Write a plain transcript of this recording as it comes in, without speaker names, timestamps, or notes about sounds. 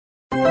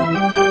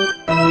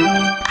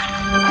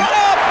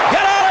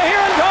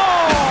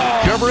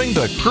Covering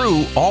the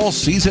Crew all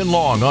season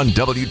long on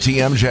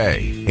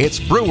WTMJ, it's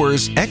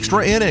Brewers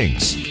Extra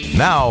Innings.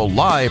 Now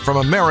live from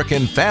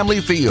American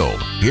Family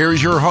Field,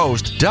 here's your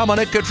host,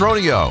 Dominic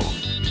Cotroneo.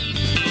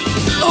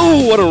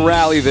 Oh, what a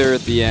rally there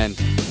at the end.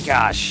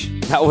 Gosh,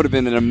 that would have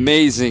been an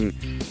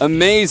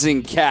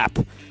amazing cap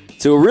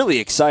to a really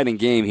exciting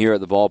game here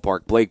at the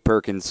ballpark. Blake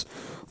Perkins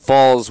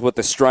falls with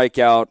a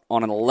strikeout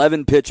on an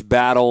 11-pitch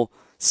battle.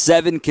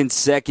 7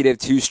 consecutive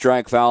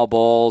 2-strike foul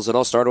balls. It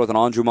all started with an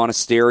Andrew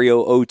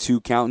Monasterio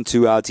 0-2 count and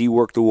 2 outs. He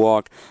worked the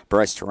walk.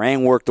 Bryce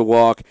Terang worked the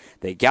walk.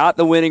 They got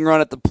the winning run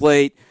at the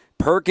plate.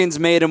 Perkins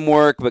made him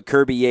work, but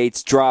Kirby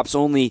Yates drops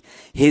only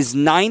his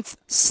 9th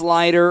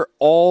slider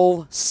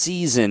all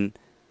season.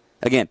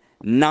 Again,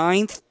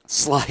 9th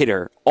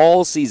slider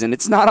all season.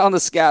 It's not on the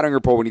scouting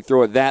report when you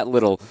throw it that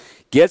little.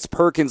 Gets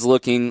Perkins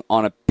looking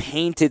on a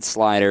painted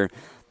slider.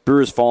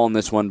 Brewers fall in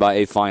this one by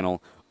a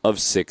final of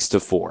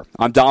 6-4.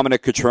 I'm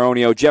Dominic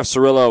Cotroneo. Jeff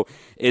Cirillo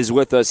is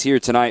with us here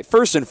tonight.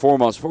 First and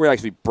foremost, before we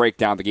actually break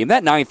down the game,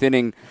 that 9th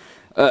inning,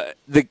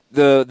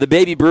 the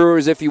baby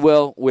Brewers, if you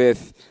will,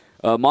 with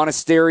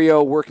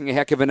Monasterio working a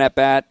heck of an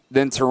at-bat,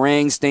 then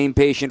Terang staying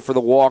patient for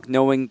the walk,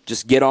 knowing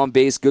just get on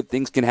base, good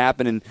things can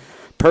happen, and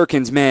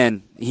Perkins,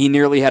 man, he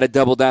nearly had a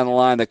double down the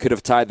line that could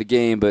have tied the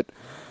game, but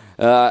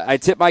I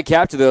tip my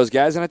cap to those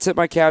guys, and I tip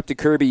my cap to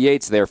Kirby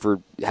Yates there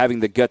for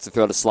having the guts to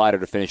throw the slider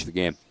to finish the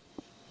game.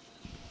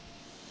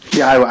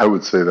 Yeah, I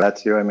would say that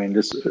too. I mean,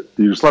 you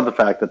just love the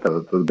fact that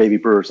the baby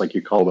Brewers, like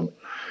you called them,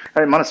 I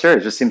mean,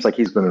 Monasterio just seems like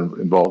he's been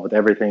involved with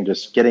everything,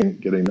 just getting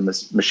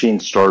the machine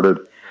started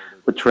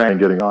with Terang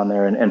getting on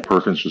there, and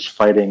Perkins just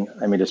fighting.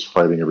 I mean, just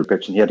fighting every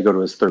pitch, and he had to go to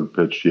his 3rd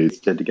pitch. Yates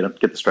did to get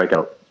the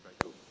strikeout.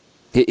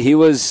 He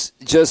was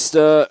just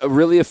a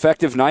really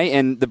effective night,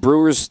 and the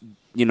Brewers,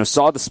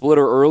 saw the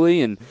splitter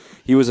early, and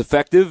he was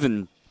effective,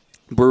 and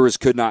Brewers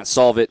could not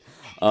solve it.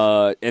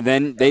 And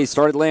then they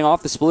started laying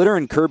off the splitter,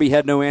 and Kirby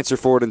had no answer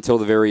for it until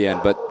the very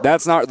end. But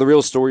that's not the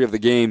real story of the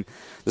game.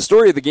 The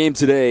story of the game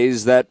today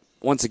is that,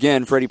 once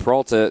again, Freddie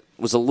Peralta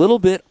was a little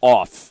bit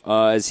off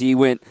as he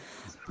went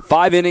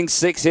 5 innings,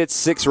 6 hits,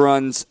 6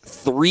 runs,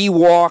 3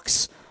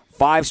 walks,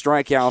 5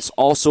 strikeouts,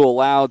 also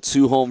allowed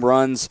 2 home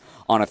runs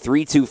on a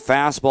 3-2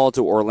 fastball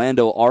to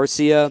Orlando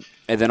Arcia,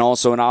 and then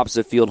also an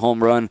opposite field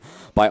home run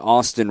by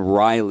Austin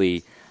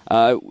Riley.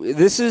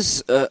 This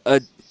is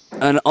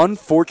an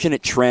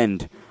unfortunate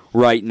trend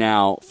right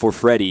now for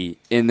Freddie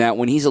in that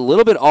when he's a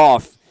little bit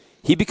off,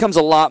 he becomes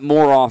a lot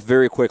more off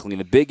very quickly.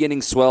 The big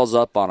inning swells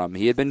up on him.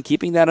 He had been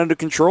keeping that under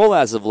control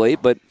as of late,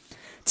 but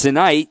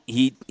tonight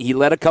he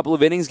let a couple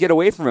of innings get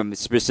away from him,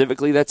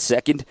 specifically that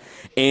 2nd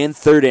and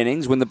 3rd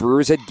innings when the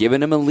Brewers had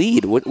given him a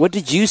lead. What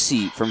did you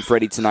see from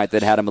Freddie tonight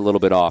that had him a little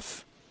bit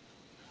off?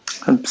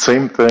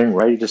 Same thing,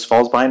 right? He just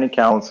falls behind in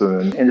counts,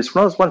 and it's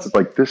one of those ones that's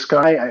like this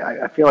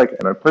guy, I feel like,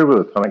 and I play with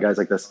a ton of guys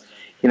like this,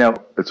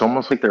 it's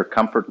almost like their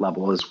comfort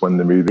level is when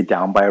they're maybe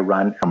down by a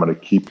run, I'm going to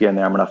keep you in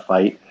there, I'm going to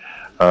fight.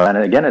 And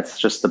again, it's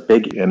just a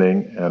big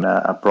inning, and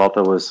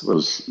Peralta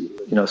was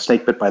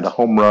snake bit by the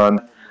home run,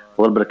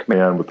 a little bit of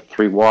command with the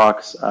 3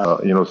 walks.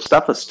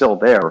 Stuff is still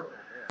there.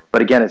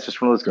 But again, it's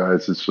just one of those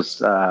guys, it's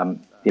just,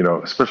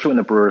 especially when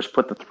the Brewers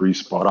put the 3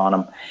 spot on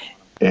him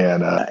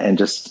and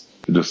just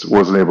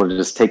wasn't able to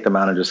just take them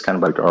out and just kind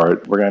of like, all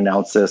right, we're going to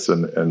announce this.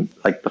 And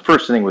like the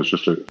first inning was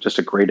just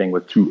a great inning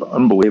with 2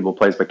 unbelievable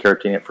plays by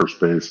Caratini at first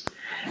base.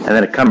 And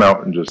then it come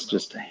out and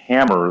just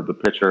hammer the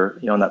pitcher,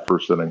 in that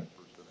first inning.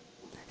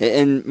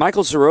 And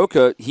Michael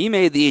Soroka, he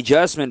made the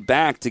adjustment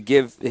back to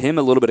give him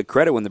a little bit of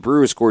credit when the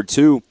Brewers scored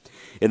 2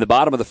 in the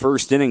bottom of the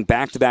first inning,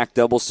 back-to-back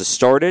doubles to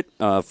start it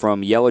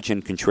from Yelich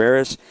and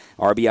Contreras,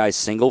 RBI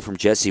single from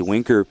Jesse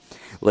Winker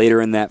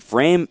later in that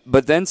frame.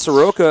 But then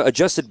Soroka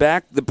adjusted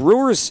back. The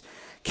Brewers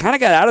kind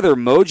of got out of their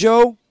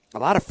mojo. A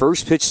lot of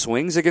first-pitch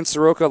swings against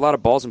Soroka, a lot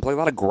of balls in play, a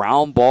lot of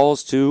ground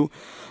balls, too,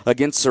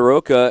 against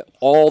Soroka,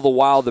 all the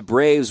while the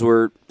Braves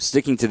were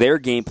sticking to their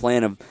game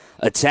plan of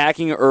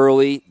attacking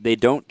early. They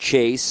don't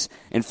chase.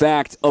 In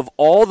fact, of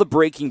all the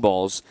breaking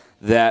balls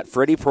that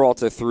Freddie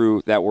Peralta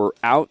threw that were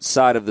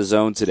outside of the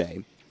zone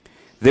today,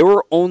 there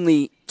were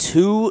only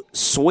 2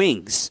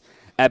 swings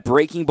at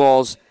breaking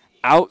balls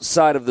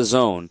outside of the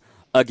zone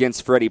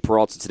against Freddie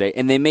Peralta today,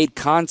 and they made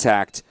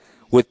contact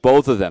with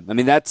both of them. I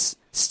mean, that's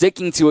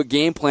sticking to a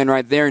game plan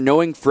right there,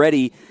 knowing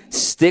Freddie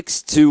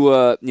sticks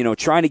to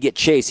trying to get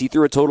chase. He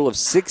threw a total of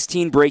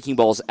 16 breaking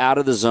balls out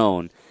of the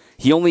zone.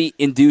 He only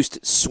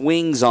induced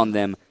swings on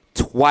them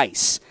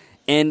twice.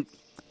 And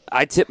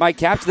I tip my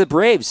cap to the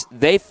Braves.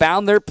 They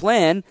found their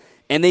plan,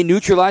 and they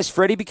neutralized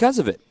Freddie because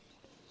of it.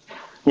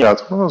 Yeah,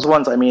 it's one of those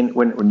ones, I mean,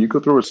 when you go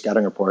through a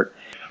scouting report,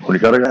 when you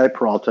got a guy like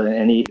Peralta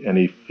and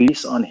he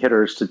feasts on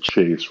hitters to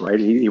chase, right?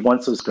 He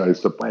wants those guys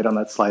to bite on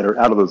that slider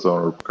out of the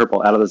zone or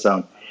curveball out of the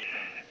zone.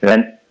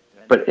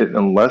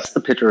 Unless the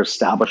pitcher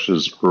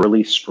establishes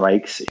early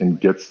strikes and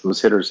gets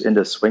those hitters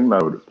into swing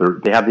mode,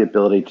 they have the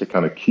ability to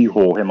kind of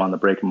keyhole him on the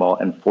breaking ball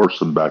and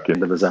force him back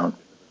into the zone.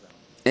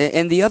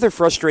 And the other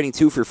frustrating,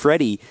 too, for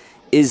Freddie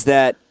is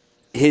that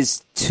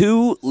his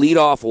 2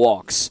 leadoff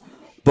walks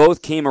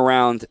both came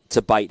around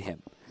to bite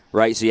him,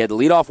 right? So he had the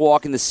leadoff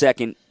walk in the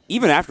second,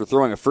 even after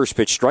throwing a first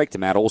pitch strike to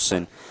Matt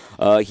Olson.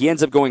 He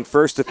ends up going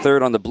first to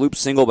third on the bloop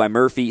single by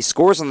Murphy,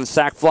 scores on the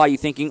sac fly. You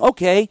thinking,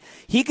 okay,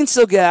 he can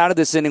still get out of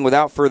this inning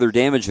without further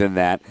damage than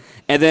that,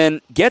 and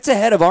then gets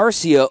ahead of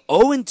Arcia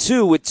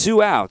 0-2 with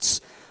 2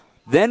 outs,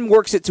 then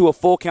works it to a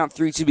full count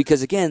 3-2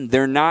 because, again,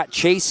 they're not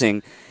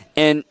chasing.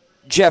 And,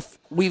 Jeff,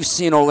 we've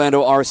seen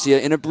Orlando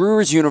Arcia in a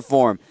Brewers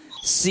uniform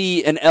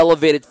see an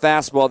elevated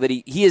fastball that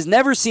he has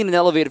never seen an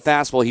elevated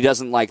fastball he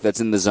doesn't like that's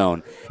in the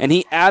zone. And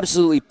he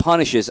absolutely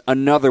punishes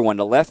another one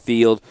to left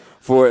field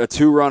for a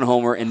 2-run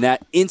homer, and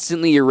that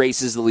instantly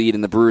erases the lead,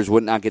 and the Brewers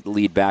would not get the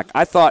lead back.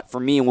 I thought, for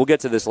me, and we'll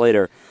get to this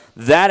later,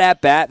 that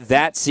at-bat,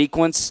 that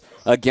sequence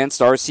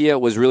against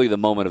Arcia was really the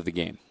moment of the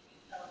game.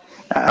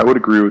 I would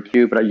agree with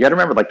you, but you got to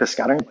remember, like, the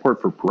scouting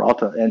report for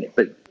Peralta,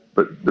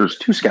 but there's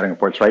 2 scouting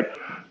reports, right?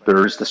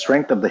 There's the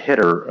strength of the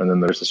hitter, and then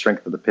there's the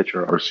strength of the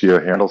pitcher.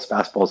 Arcia handles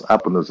fastballs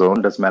up in the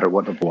zone. Doesn't matter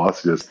what the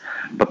velocity is.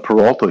 But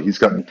Peralta, he's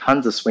gotten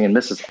tons of swing and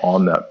misses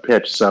on that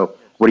pitch. So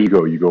where do you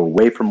go? You go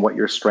away from what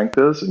your strength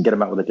is and get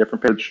him out with a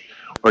different pitch,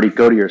 or do you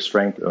go to your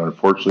strength? And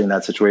unfortunately, in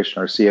that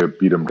situation, Arcia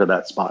beat him to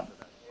that spot.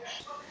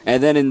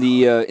 And then in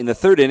the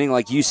third inning,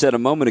 like you said a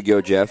moment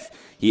ago, Jeff,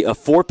 a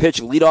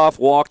 4-pitch leadoff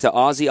walk to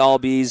Ozzie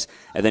Albies,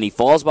 and then he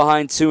falls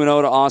behind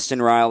 2-0 to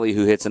Austin Riley,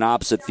 who hits an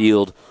opposite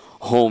field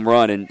home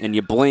run, and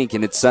you blink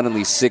and it's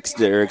suddenly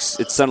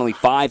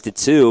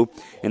 5-2,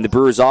 and the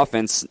Brewers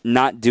offense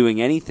not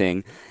doing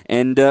anything.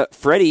 And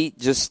Freddie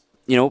just,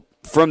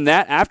 from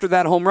that, after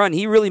that home run,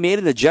 he really made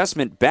an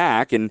adjustment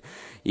back, and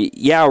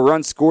a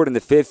run scored in the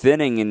 5th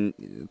inning,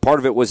 and part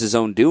of it was his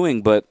own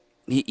doing, but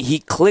he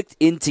clicked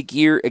into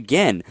gear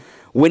again.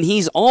 When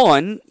he's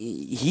on,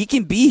 he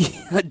can be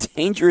a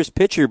dangerous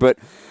pitcher, but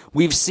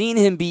we've seen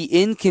him be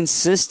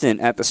inconsistent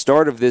at the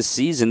start of this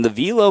season. The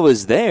velo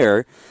is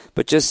there,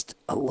 but just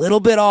a little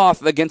bit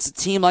off against a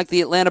team like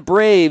the Atlanta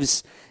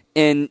Braves,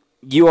 and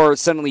you are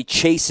suddenly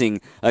chasing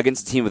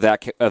against a team of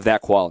that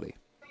quality.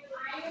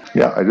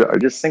 Yeah, I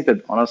just think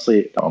that,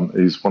 honestly,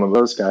 he's one of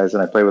those guys,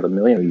 and I play with a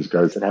million of these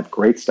guys that have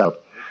great stuff.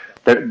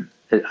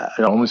 It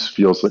almost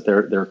feels like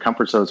their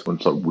comfort zones when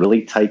it's a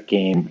really tight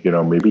game,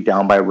 maybe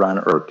down by a run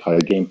or a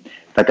tight game,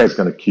 that guy's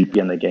going to keep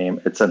you in the game.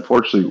 It's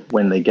unfortunately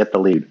when they get the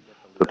lead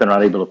that they're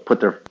not able to put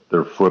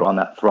their foot on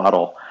that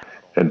throttle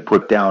and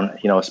put down,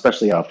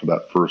 especially after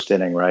that first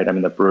inning, right? I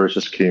mean, the Brewers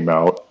just came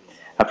out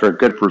after a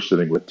good first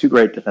inning with 2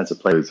 great defensive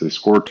plays. They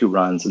scored 2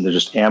 runs, and they're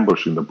just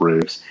ambushing the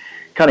Braves,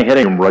 kind of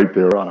hitting them right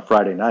there on a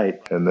Friday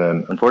night. And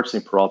then,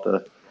 unfortunately,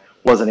 Peralta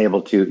wasn't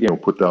able to,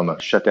 put down that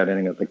shutdown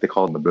inning, I think they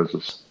call it in the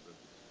business.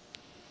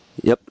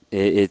 Yep,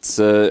 it's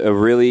a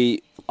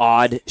really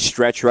odd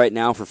stretch right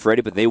now for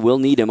Freddie, but they will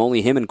need him.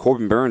 Only him and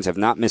Corbin Burns have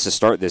not missed a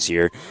start this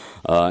year,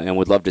 and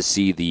would love to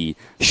see the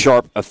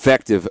sharp,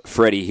 effective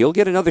Freddie. He'll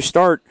get another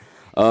start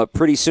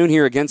pretty soon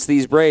here against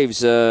these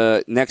Braves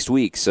next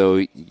week,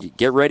 so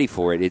get ready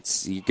for it.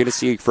 You're going to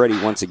see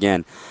Freddie once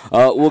again.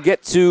 We'll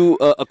get to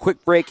a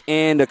quick break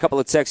and a couple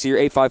of texts here,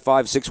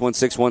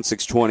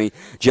 855-616-1620.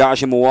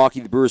 Josh in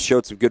Milwaukee, the Brewers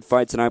showed some good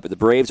fight tonight, but the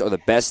Braves are the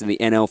best in the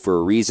NL for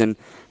a reason.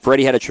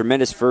 Freddie had a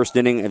tremendous first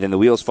inning, and then the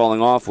wheels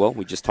falling off. Well,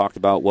 we just talked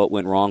about what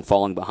went wrong,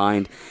 falling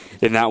behind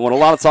in that one. A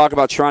lot of talk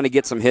about trying to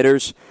get some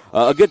hitters.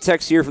 A good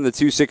text here from the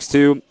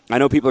 262. I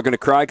know people are going to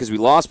cry because we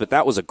lost, but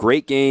that was a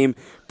great game.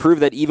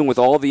 Proved that even with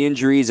all the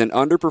injuries and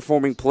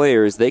underperforming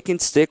players, they can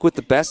stick with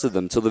the best of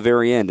them till the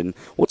very end. And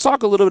we'll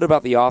talk a little bit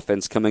about the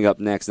offense coming up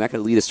next, and that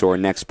can lead us to our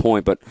next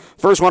point. But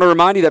first, I want to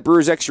remind you that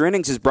Brewers Extra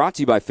Innings is brought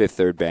to you by Fifth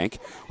Third Bank.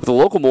 With a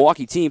local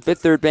Milwaukee team,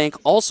 Fifth Third Bank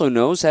also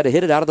knows how to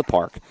hit it out of the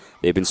park.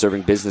 They've been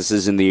serving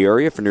businesses in the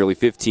area for nearly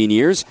 15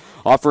 years,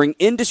 offering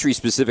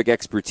industry-specific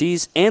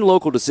expertise and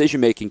local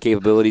decision-making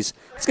capabilities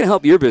that's going to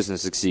help your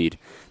business succeed.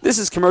 This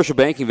is commercial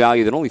banking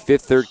value that only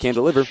Fifth Third can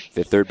deliver.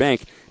 Fifth Third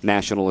Bank,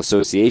 National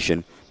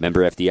Association,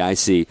 member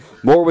FDIC.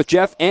 More with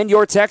Jeff and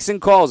your texts and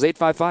calls,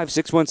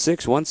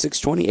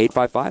 855-616-1620,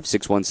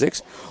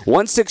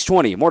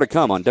 855-616-1620. More to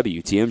come on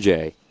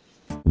WTMJ.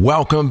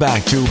 Welcome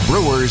back to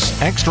Brewers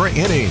Extra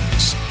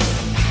Innings.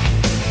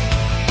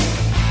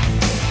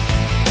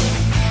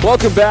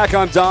 Welcome back.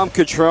 I'm Dom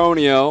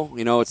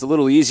Cotroneo. It's a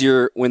little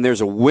easier when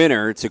there's a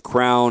winner to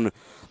crown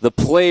the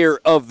player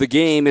of the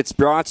game. It's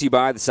brought to you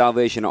by the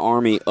Salvation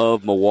Army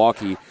of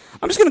Milwaukee.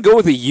 I'm just going to go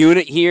with a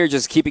unit here,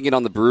 just keeping it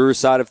on the Brewers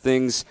side of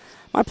things.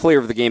 My player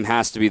of the game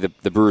has to be the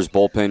Brewers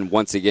bullpen,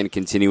 once again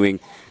continuing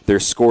their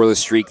scoreless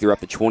streak. They're up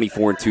to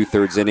 24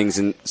 2/3 innings.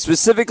 And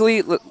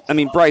specifically,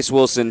 Bryce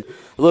Wilson,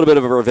 a little bit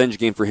of a revenge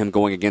game for him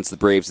going against the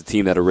Braves, the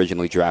team that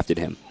originally drafted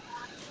him.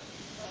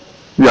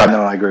 Yeah,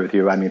 no, I agree with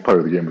you. Player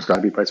of the game has got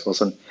to be Bryce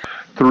Wilson.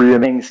 3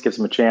 innings gives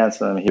him a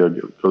chance, and then he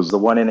goes the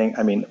 1 inning.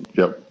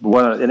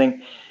 1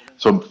 inning.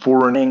 So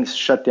 4 innings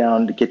shut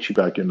down to get you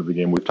back into the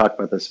game. We've talked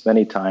about this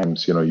many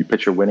times. You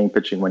pitch your winning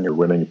pitching when you're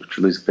winning, you pitch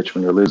your losing pitch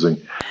when you're losing.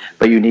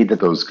 But you need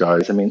those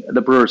guys.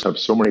 The Brewers have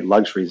so many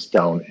luxuries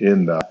down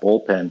in that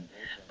bullpen.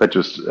 but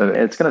just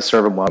it's going to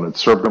serve them well. And it's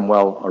served them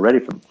well already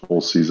for the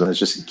full season. It's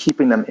just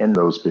keeping them in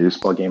those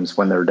baseball games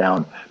when they're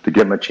down to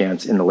give them a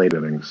chance in the late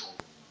innings.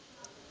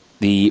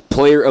 The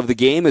player of the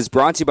game is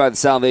brought to you by the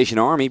Salvation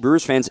Army.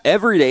 Brewers fans,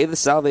 every day the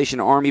Salvation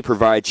Army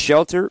provides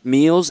shelter,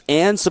 meals,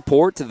 and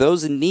support to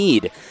those in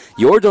need.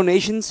 Your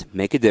donations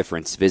make a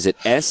difference. Visit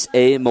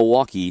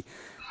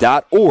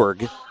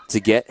samilwaukee.org to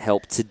get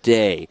help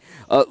today.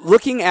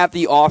 Looking at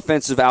the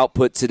offensive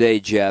output today,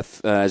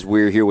 Jeff, as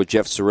we're here with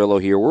Jeff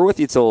Cirillo here, we're with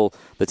you till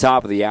the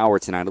top of the hour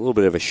tonight, a little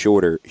bit of a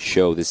shorter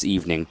show this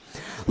evening.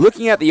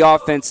 Looking at the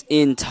offense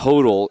in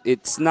total,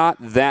 it's not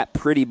that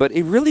pretty, but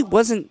it really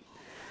wasn't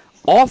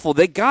awful.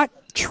 They got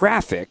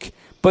traffic,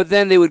 but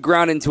then they would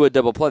ground into a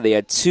double play. They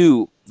had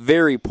two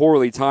very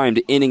poorly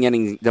timed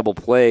inning double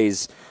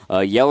plays.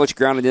 Yelich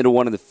grounded into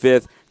one in the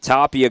fifth.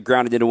 Tapia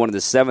grounded into one in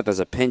the seventh as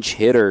a pinch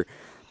hitter.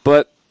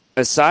 But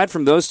aside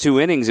from those two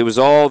innings, it was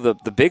all the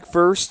big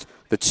first,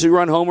 the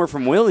two-run homer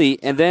from Willie,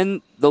 and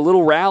then the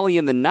little rally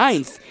in the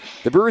ninth.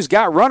 The Brewers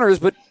got runners,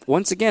 but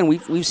once again,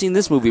 we've seen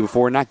this movie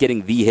before, not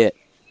getting the hit.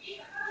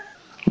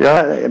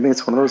 Yeah, I mean,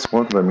 it's one of those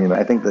ones. I mean,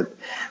 I think that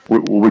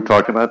what we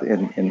talked about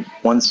in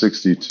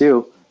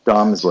 162,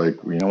 Dom is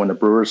like, when the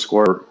Brewers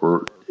score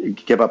or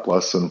give up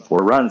less than 4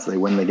 runs, they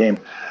win the game.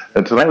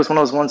 And tonight was one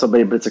of those ones,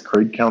 but it's a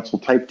Craig Counsell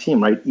type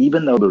team, right?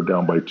 Even though they're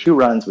down by 2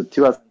 runs with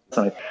 2 outs,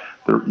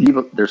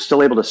 they're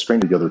still able to string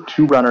together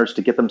 2 runners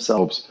to get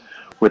themselves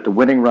with the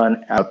winning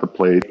run at the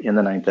plate in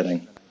the 9th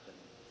inning.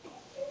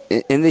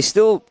 And they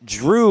still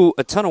drew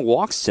a ton of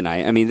walks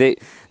tonight. I mean,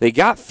 they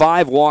got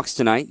 5 walks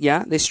tonight.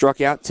 Yeah, they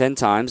struck out 10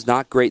 times.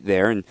 Not great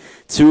there. And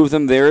 2 of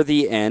them there at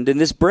the end.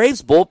 And this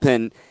Braves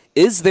bullpen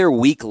is their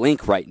weak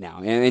link right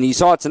now. And you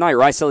saw it tonight.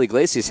 Raisel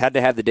Iglesias had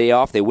to have the day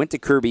off. They went to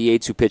Kirby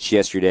Yates, who pitched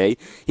yesterday.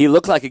 He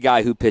looked like a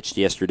guy who pitched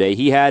yesterday.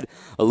 He had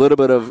a little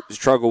bit of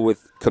struggle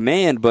with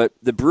command, but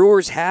the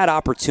Brewers had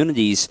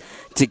opportunities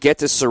to get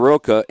to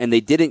Soroka, and they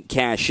didn't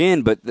cash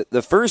in. But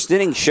the first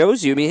inning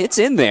shows you, I mean, it's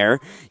in there.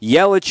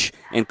 Yelich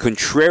and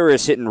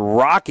Contreras hitting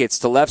rockets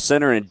to left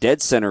center and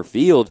dead center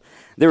field.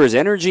 There was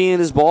energy in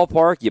his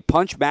ballpark. You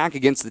punch back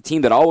against the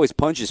team that always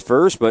punches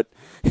first, but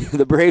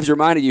the Braves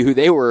reminded you who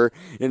they were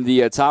in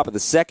the top of the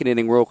second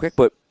inning real quick.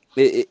 But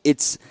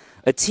it's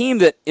a team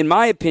that, in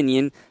my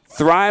opinion,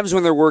 thrives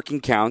when their working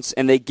counts,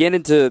 and they get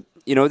into,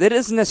 that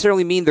doesn't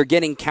necessarily mean they're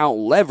getting count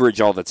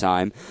leverage all the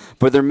time,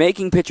 but they're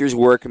making pitchers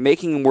work,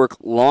 making them work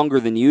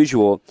longer than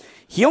usual.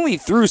 He only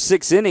threw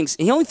 6 innings.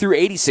 He only threw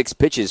 86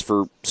 pitches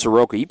for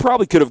Soroka. He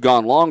probably could have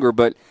gone longer,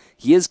 but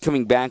he is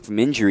coming back from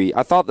injury.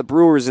 I thought the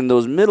Brewers in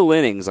those middle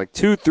innings, like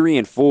 2, 3,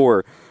 and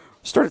 4,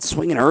 started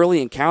swinging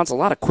early in counts. A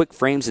lot of quick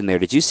frames in there.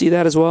 Did you see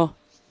that as well?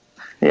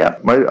 Yeah,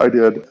 I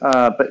did.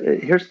 But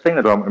here's the thing,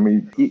 I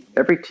mean,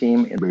 every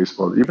team in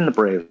baseball, even the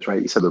Braves,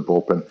 right? You said their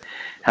bullpen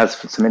has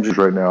some injuries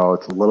right now.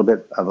 It's a little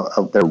bit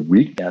of their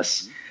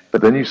weakness.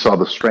 But then you saw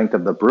the strength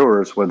of the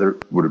Brewers, whether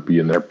would it be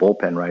in their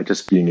bullpen, right?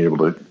 Just being able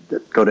to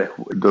go to,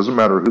 it doesn't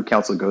matter who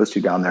Counsell goes to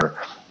down there.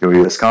 He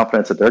has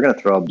confidence that they're going to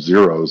throw up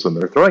zeros, and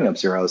they're throwing up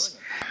zeros.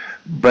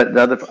 But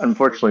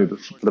unfortunately,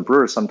 the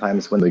Brewers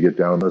sometimes, when they get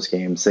down in those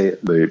games, they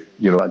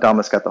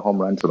Adames got the home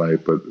run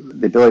tonight, but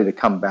the ability to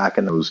come back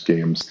in those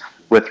games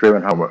with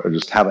 3-run homer,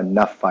 just have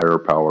enough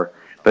firepower.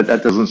 But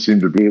that doesn't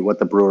seem to be what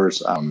the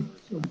Brewers,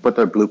 what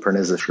their blueprint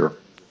is this year.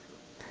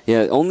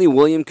 Yeah, only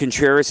William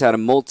Contreras had a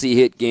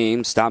multi-hit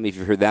game. Stop me if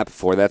you've heard that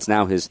before. That's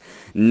now his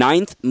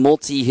 9th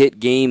multi-hit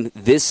game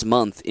this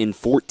month in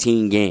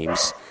 14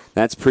 games.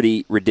 That's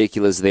pretty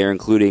ridiculous there,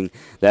 including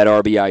that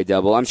RBI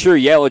double. I'm sure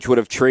Yelich would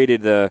have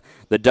traded the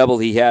double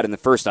he had in the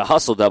first, a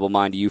hustle double,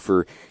 mind you,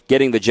 for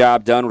getting the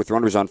job done with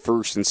runners on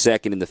first and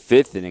second in the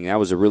 5th inning. That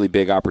was a really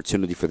big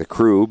opportunity for the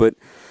crew. But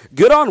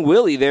good on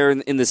Willie there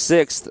in the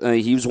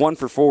 6th. He was 1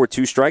 for 4 with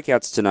 2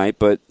 strikeouts tonight,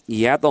 but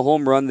he had the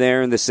home run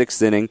there in the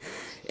 6th inning.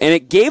 And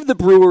it gave the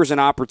Brewers an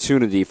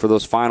opportunity for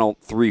those final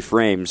 3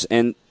 frames.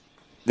 And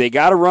they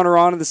got a runner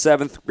on in the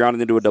 7th,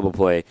 grounded into a double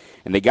play.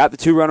 And they got the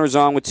 2 runners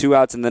on with 2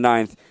 outs in the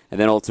 9th, and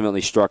then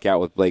ultimately struck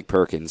out with Blake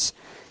Perkins.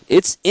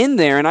 It's in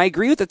there, and I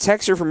agree with the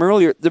texter from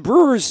earlier. The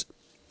Brewers,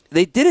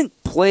 they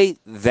didn't play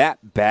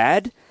that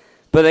bad,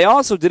 but they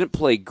also didn't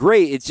play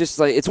great. It's just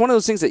like, it's one of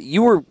those things that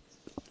you were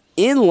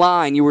in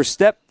line, you were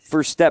step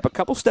for step, a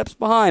couple steps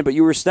behind, but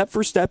you were step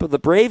for step of the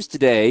Braves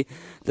today,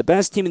 the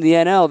best team in the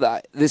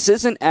NL. This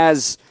isn't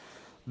as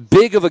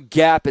big of a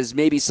gap as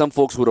maybe some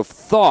folks would have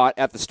thought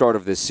at the start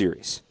of this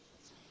series.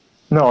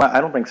 No, I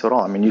don't think so at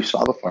all. I mean, you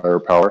saw the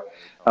firepower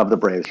of the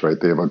Braves, right?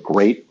 They have a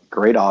great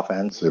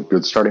offense. They have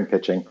good starting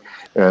pitching,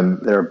 and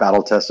they're a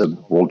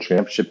battle-tested world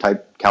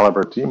championship-type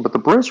caliber team. But the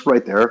Brewers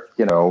right there,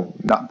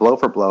 not blow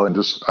for blow, and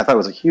just I thought it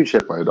was a huge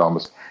hit by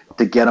Adames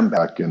to get them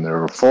back in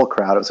there. A full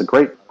crowd. It was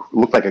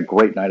looked like a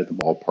great night at the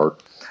ballpark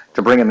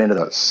to bring them into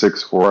that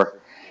 6-4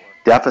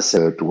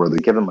 deficit to where they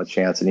give them a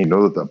chance. And you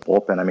know that the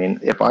bullpen, I mean,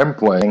 if I'm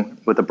playing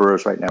with the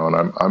Brewers right now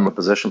and I'm a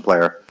position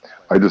player,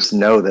 I just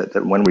know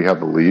that when we have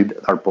the lead,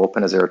 our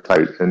bullpen is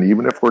airtight. And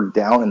even if we're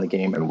down in the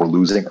game and we're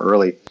losing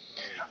early,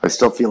 I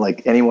still feel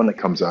like anyone that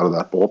comes out of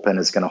that bullpen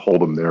is going to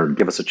hold them there and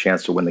give us a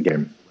chance to win the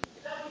game.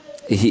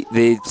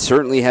 They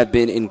certainly have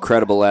been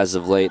incredible as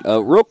of late.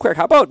 Real quick,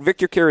 how about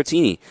Victor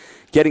Caratini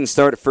getting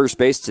started at first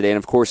base today? And,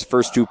 of course, the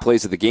first two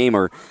plays of the game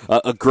are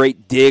a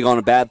great dig on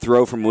a bad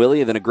throw from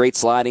Willie and then a great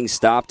sliding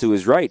stop to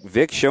his right.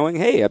 Vic showing,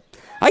 hey,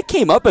 I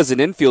came up as an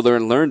infielder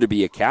and learned to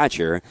be a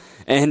catcher,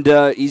 and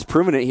he's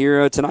proven it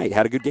here tonight.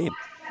 Had a good game.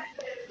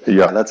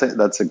 Yeah,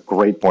 that's a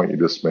great point you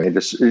just made.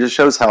 It just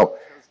shows how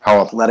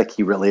athletic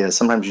he really is.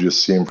 Sometimes you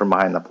just see him from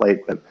behind the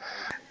plate, but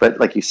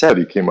like you said,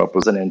 he came up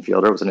as an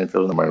infielder, in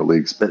the minor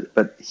leagues,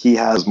 but he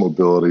has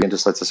mobility, and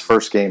just like his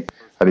first game,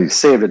 and he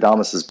saved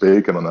Adames'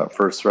 bacon on that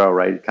first throw,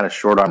 right? Kind of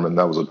short arm, and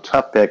that was a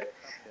tough pick,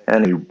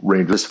 and he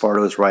ranges far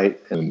to his right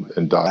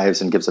and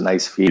dives and gives a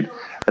nice feed.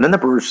 And then the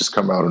Brewers just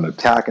come out and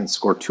attack and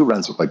score 2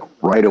 runs like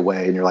right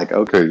away, and you're like,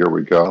 okay, here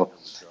we go.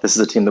 This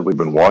is a team that we've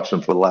been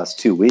watching for the last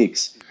 2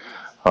 weeks.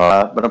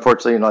 But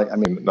unfortunately,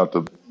 not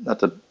to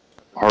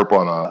harp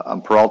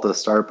on Peralta to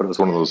start, but it was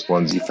one of those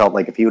ones you felt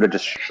like if he would have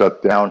just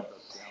shut down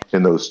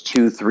in those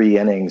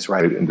 2-3 innings,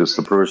 right, and just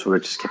the Brewers would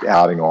have just kept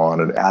adding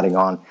on,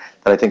 that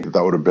I think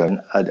that would have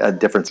been a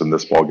difference in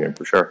this ball game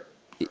for sure.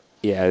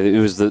 Yeah, it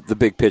was the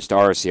big pitch to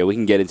Arcia. We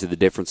can get into the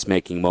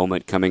difference-making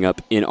moment coming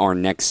up in our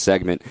next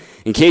segment.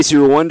 In case you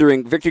were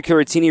wondering, Victor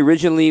Caratini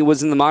originally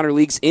was in the minor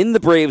leagues in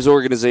the Braves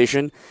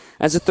organization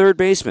as a third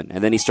baseman,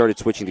 and then he started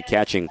switching to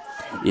catching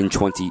in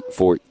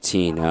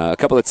 2014. A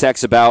couple of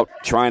texts about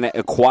trying to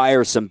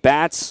acquire some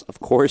bats. Of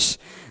course,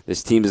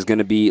 this team is going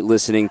to be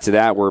listening to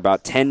that. We're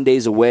about 11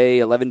 days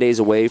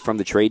away from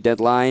the trade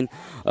deadline.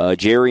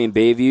 Jerry and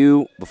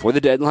Bayview, before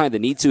the deadline, they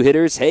need 2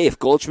 hitters. Hey, if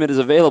Goldschmidt is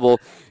available,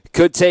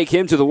 could take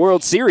him to the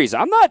World Series.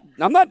 I'm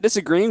not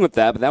disagreeing with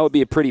that, but that would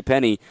be a pretty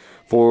penny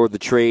for the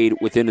trade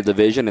within the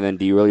division. And then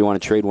do you really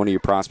want to trade one of your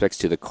prospects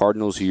to the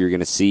Cardinals, who you're going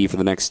to see for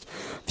the next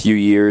few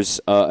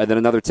years? And then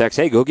another text,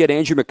 hey, go get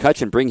Andrew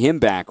McCutchen, bring him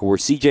back, or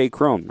C.J.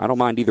 Cron. I don't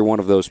mind either one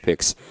of those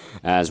picks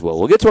as well.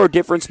 We'll get to our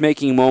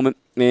difference-making moment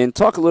and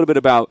talk a little bit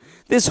about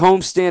this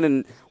homestand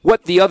and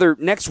what the other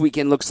next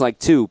weekend looks like,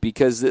 too,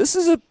 because this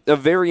is a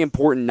very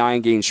important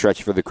 9-game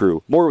stretch for the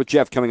Crew. More with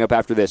Jeff coming up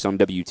after this on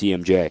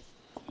WTMJ.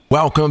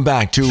 Welcome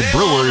back to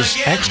Brewers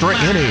Extra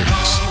Innings.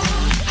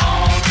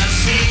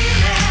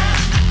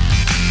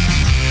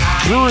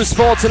 Brewers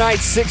fall tonight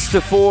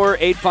 6-4,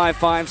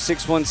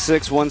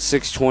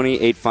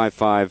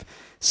 855-616-1620,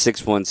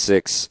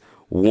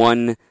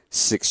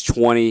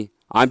 855-616-1620.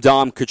 I'm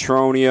Dom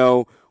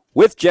Cotroneo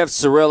with Jeff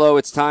Cirillo.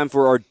 It's time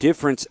for our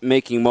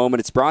difference-making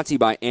moment. It's brought to you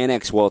by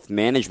Annex Wealth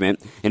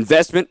Management.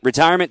 Investment,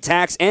 retirement,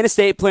 tax, and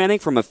estate planning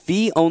from a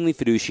fee-only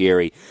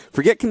fiduciary.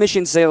 Forget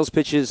commission sales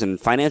pitches and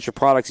financial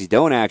products you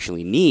don't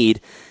actually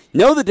need.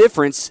 Know the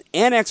difference.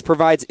 Annex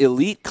provides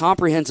elite,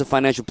 comprehensive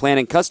financial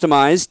planning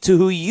customized to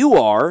who you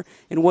are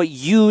and what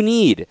you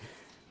need.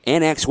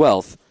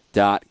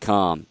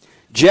 AnnexWealth.com.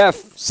 Jeff,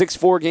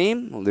 6-4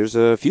 game. Well, there's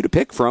a few to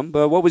pick from,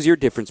 but what was your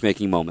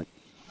difference-making moment?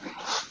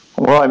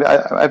 Well,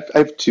 I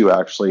have 2,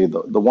 actually.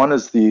 The one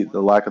is the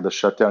lack of the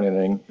shutdown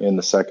inning in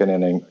the second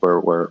inning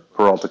where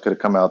Peralta could have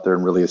come out there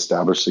and really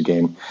established the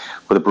game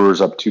with the Brewers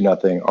up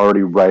 2-0,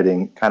 already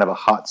riding kind of a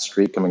hot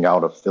streak coming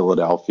out of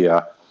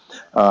Philadelphia.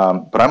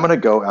 But I'm going to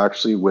go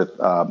actually with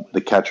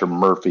the catcher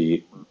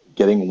Murphy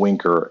getting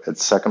Winker at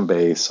second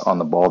base on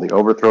the ball. The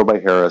overthrow by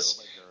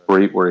Harris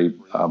where he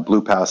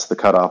blew past the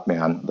cutoff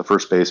man, the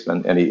first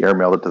baseman, and he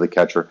airmailed it to the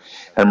catcher.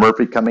 And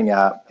Murphy coming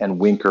at and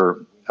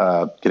Winker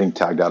getting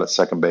tagged out at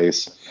second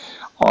base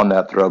on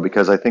that throw,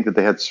 because I think that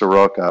they had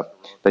Soroka.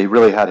 They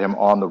really had him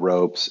on the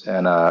ropes,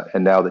 and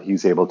now that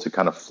he's able to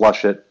kind of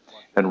flush it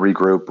and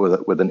regroup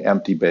with an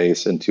empty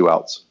base and 2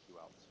 outs.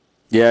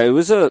 Yeah, it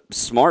was a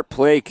smart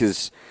play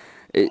because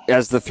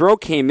as the throw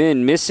came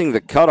in, missing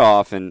the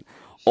cutoff, and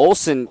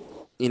Olsen,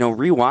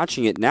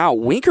 rewatching it now,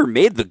 Winker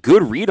made the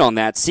good read on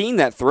that, seeing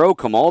that throw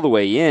come all the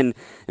way in,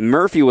 and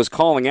Murphy was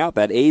calling out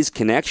that A's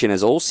connection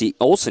as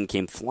Olsen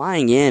came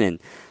flying in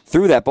and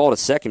threw that ball to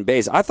second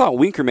base. I thought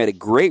Winker made a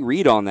great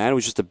read on that. It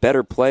was just a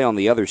better play on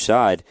the other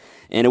side,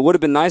 and it would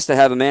have been nice to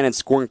have a man in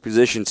scoring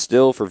position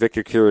still for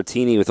Victor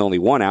Caratini with only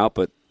 1 out,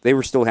 but they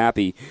were still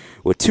happy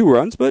with 2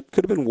 runs, but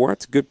could have been more.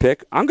 It's a good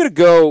pick. I'm going to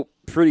go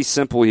pretty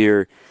simple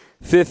here.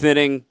 5th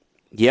inning,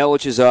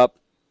 Yelich is up.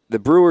 The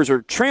Brewers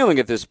are trailing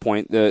at this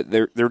point.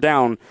 They're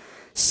down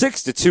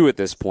 6-2 at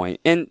this point.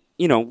 And,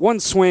 one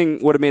swing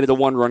would have made it a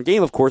 1-run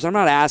game, of course. I'm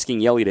not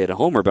asking Yelich to hit a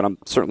homer, but I'm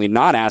certainly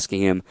not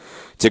asking him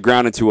to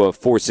ground into a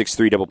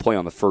 4-6-3 double play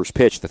on the first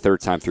pitch the 3rd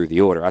time through the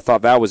order. I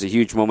thought that was a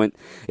huge moment.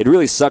 It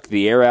really sucked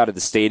the air out of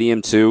the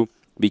stadium, too,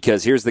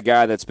 because here's the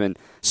guy that's been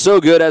so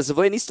good as of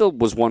late. And he still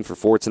was 1 for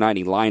 4 tonight.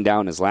 He lined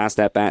down his last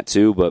at-bat,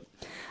 too. But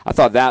I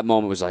thought that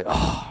moment was like,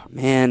 oh,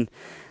 man,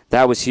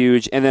 that was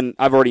huge. And then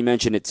I've already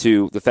mentioned it,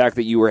 too, the fact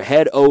that you were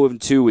ahead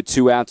 0-2 with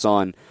 2 outs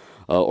on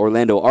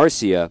Orlando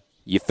Arcia.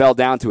 You fell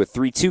down to a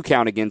 3-2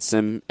 count against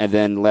him and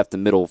then left the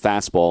middle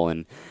fastball,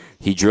 and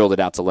he drilled it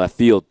out to left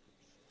field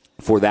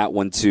for that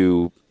one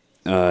to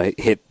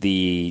hit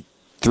the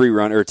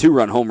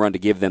two-run home run to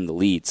give them the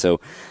lead. So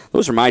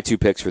those are my two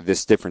picks for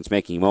this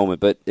difference-making moment.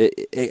 But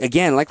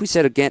again, like we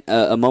said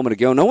a moment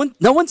ago, no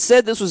one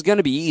said this was going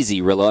to be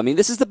easy, Rillo. I mean,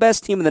 this is the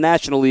best team in the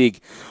National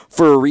League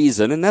for a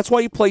reason, and that's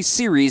why you play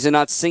series and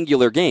not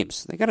singular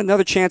games. They got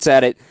another chance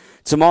at it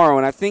tomorrow,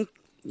 and I think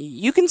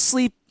you can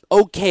sleep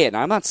okay. And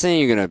I'm not saying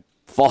you're going to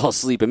fall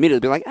asleep immediately,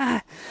 be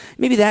like,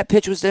 maybe that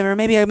pitch was different,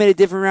 maybe I made a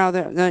different route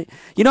there.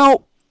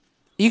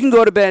 You can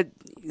go to bed.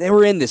 They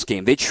were in this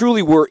game. They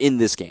truly were in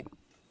this game.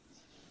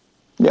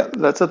 Yeah,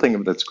 that's the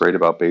thing that's great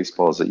about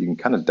baseball is that you can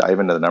kind of dive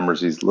into the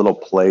numbers, these little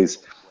plays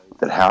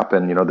that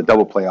happen. The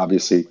double play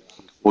obviously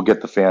will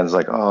get the fans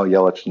like, oh,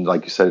 Yelich, and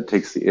like you said, it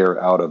takes the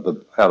air out of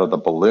the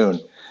balloon.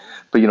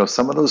 But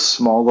some of those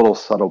small little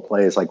subtle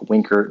plays like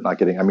Winker not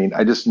getting. I mean,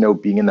 I just know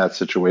being in that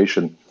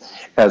situation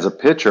as a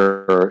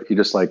pitcher, you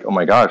just like, oh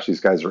my gosh,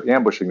 these guys are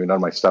ambushing me. None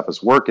of my stuff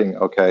is working.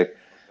 Okay,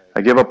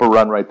 I give up a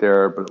run right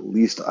there, but at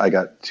least I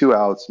got 2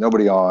 outs,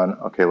 nobody on.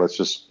 Okay, let's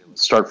just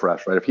start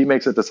fresh, right? If he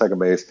makes it to second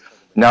base,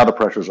 now the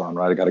pressure's on,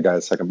 right? I got a guy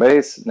at second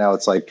base. Now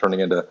it's like turning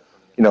into,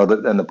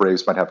 and the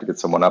Braves might have to get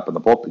someone up in the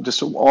bullpen.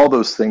 Just all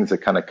those things that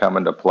kind of come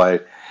into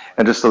play,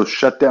 and just those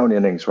shutdown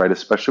innings, right?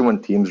 Especially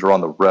when teams are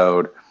on the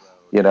road.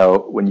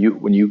 When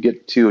you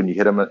get 2 and you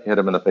hit them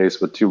in the face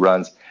with 2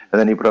 runs, and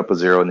then you put up a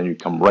 0, and then you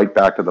come right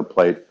back to the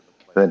plate,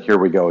 and then here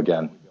we go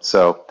again.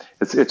 So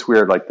it's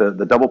weird. Like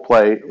the double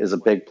play is a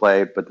big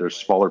play, but there's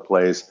smaller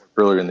plays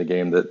earlier in the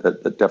game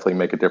that definitely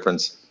make a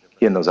difference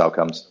in those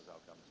outcomes.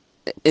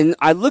 And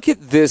I look at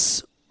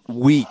this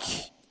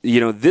week,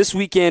 this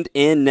weekend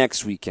and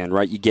next weekend,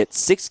 right? You get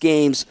 6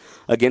 games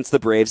against the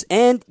Braves,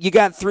 and you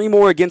got 3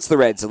 more against the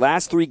Reds. The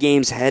last 3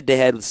 games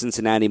head-to-head with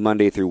Cincinnati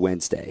Monday through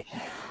Wednesday.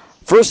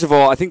 First of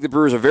all, I think the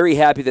Brewers are very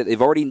happy that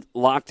they've already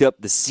locked up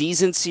the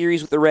season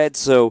series with the Reds,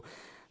 so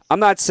I'm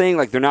not saying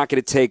like they're not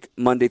going to take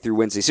Monday through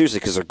Wednesday seriously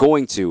because they're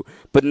going to,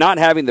 but not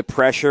having the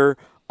pressure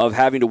of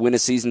having to win a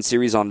season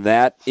series on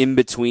that in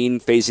between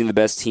facing the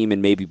best team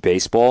in maybe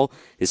baseball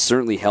is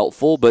certainly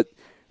helpful, but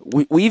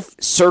we've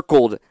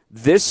circled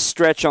this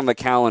stretch on the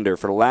calendar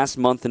for the last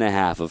month and a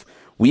half of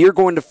we are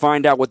going to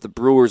find out what the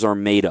Brewers are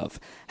made of.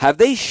 Have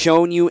they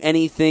shown you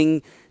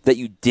anything that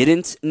you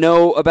didn't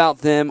know about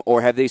them,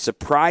 or have they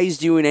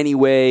surprised you in any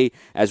way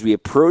as we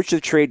approach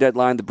the trade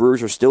deadline? The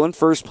Brewers are still in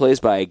first place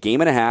by a game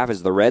and a half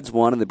as the Reds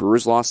won and the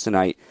Brewers lost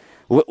tonight.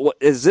 What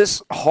is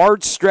this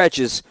hard stretch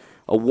is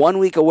a 1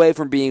 week away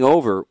from being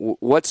over?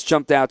 What's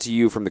jumped out to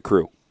you from the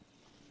Crew?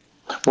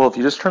 Well, if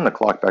you just turn the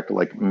clock back to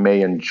like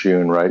May and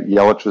June, right?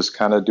 Yelich was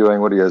kind of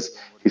doing what he is.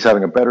 He's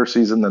having a better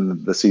season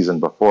than the season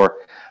before.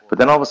 But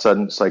then all of a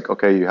sudden, it's like,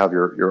 okay, you have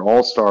your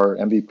all-star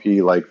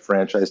MVP, like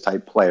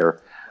franchise-type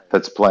player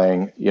that's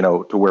playing,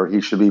 to where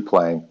he should be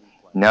playing.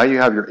 Now you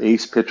have your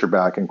ace pitcher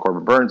back, and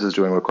Corbin Burns is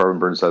doing what Corbin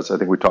Burns does. I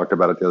think we talked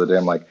about it the other day.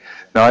 I'm like,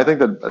 no, I think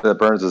that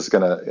Burns is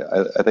going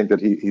to – I think that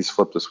he's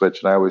flipped a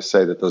switch. And I always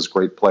say that those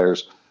great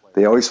players,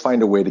 they always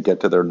find a way to get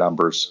to their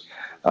numbers.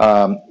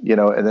 And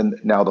then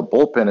now the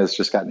bullpen has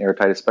just gotten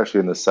airtight, especially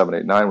in the 7,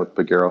 8, 9 with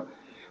Peguero,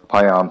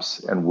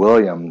 Payamps, and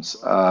Williams.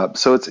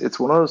 So it's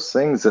one of those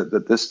things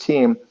that this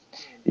team –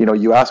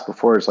 you asked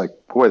before, it's like,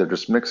 boy, they're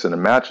just mixing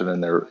and matching,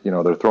 and they're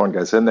throwing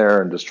guys in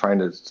there and just trying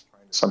to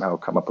somehow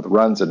come up with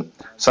runs, and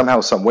somehow,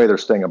 some way, they're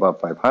staying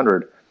above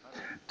 500.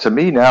 To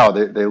me now,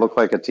 they look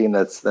like a team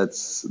that's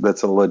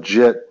a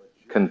legit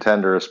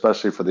contender,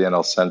 especially for the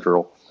NL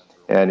Central.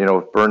 And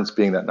Burns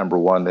being that number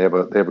 1, they have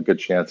a good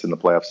chance in the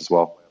playoffs as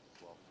well.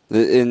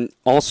 And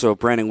also,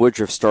 Brandon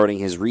Woodruff starting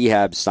his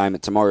rehab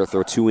assignment tomorrow,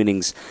 throw 2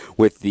 innings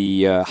with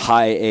the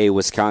High A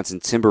Wisconsin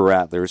Timber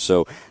Rattlers.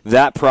 So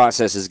that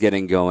process is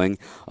getting going.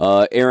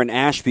 Aaron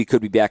Ashby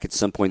could be back at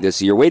some point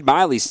this year. Wade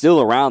Miley's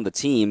still around the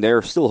team.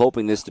 They're still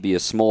hoping this to be a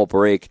small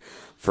break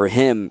for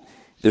him.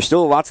 There's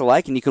still a lot to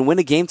like, and you can win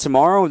a game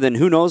tomorrow, then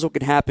who knows what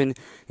could happen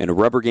in a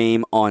rubber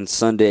game on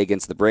Sunday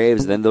against the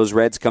Braves. Then those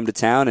Reds come to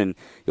town, and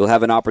you'll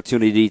have an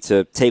opportunity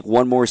to take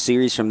one more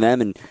series from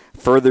them and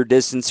further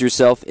distance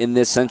yourself in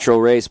this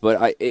Central race.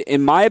 But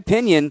in my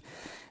opinion,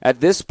 at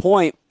this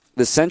point,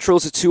 the Central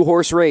is a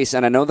 2-horse race,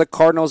 and I know the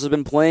Cardinals have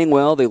been playing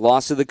well. They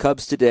lost to the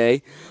Cubs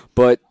today,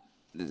 but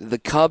the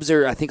Cubs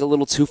are, I think, a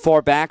little too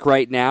far back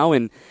right now,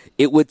 and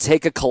it would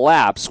take a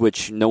collapse,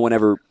 which no one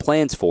ever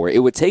plans for. It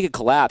would take a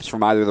collapse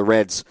from either the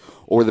Reds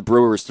or the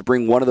Brewers to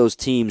bring one of those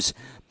teams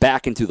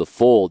back into the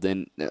fold.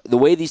 And the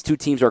way these two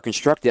teams are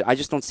constructed, I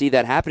just don't see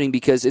that happening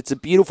because it's a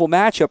beautiful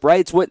matchup,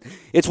 right?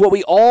 It's what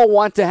we all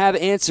want to have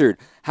answered.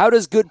 How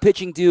does good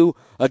pitching do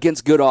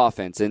against good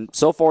offense? And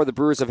so far, the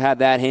Brewers have had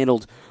that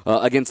handled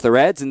against the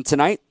Reds, and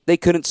tonight they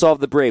couldn't solve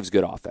the Braves'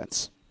 good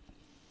offense.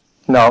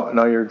 No,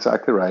 you're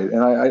exactly right,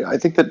 and I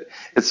think that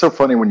it's so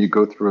funny when you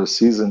go through a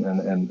season,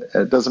 and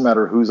it doesn't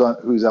matter who's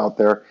out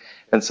there,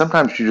 and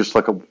sometimes you just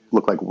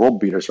look like world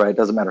beaters, right? It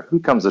doesn't matter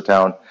who comes to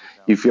town,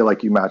 you feel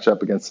like you match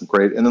up against some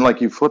great, and then like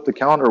you flip the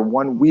calendar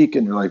 1 week,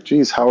 and you're like,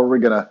 geez, how are we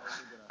gonna?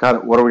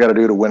 God, what do we got to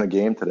do to win a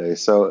game today?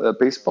 So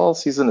baseball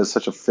season is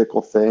such a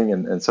fickle thing,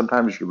 and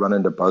sometimes you run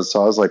into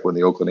buzzsaws, like when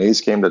the Oakland A's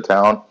came to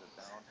town,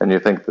 and you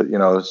think that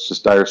it's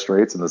just dire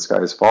straits and the sky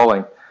is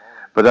falling.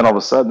 But then all of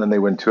a sudden, then they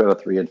win 2 out of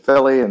 3 in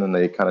Philly, and then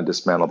they kind of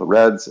dismantle the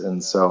Reds.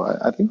 And so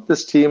I think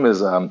this team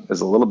is a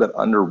little bit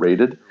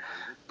underrated.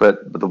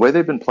 But the way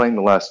they've been playing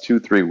the last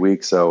 2-3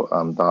 weeks, so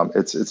Dom,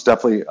 it's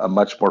definitely a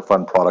much more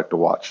fun product to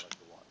watch.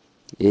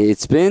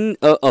 It's been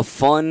a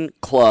fun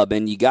club,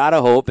 and you got to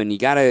hope and you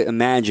got to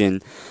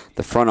imagine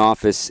the front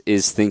office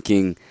is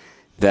thinking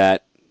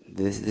that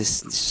this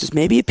is just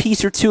maybe a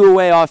piece or two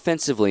away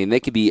offensively, and they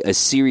could be a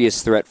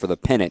serious threat for the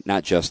pennant,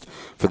 not just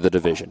for the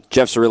division.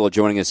 Jeff Cirillo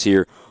joining us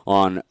here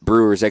on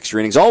Brewers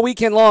Extra Innings all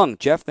weekend long.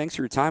 Jeff, thanks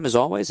for your time as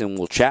always, and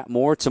we'll chat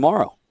more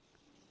tomorrow.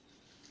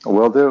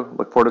 Will do.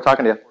 Look forward to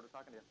talking to you.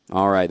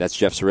 All right, that's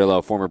Jeff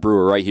Cirillo, former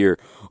Brewer, right here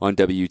on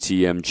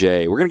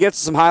WTMJ. We're going to get to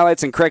some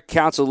highlights and Craig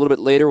Counsell a little bit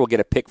later. We'll get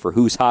a pick for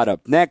who's hot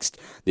up next.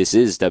 This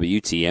is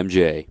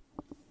WTMJ.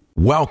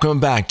 Welcome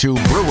back to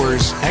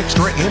Brewers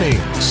Extra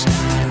Innings.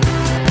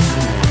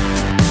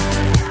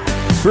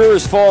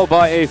 Brewers fall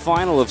by a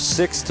final of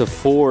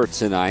 6-4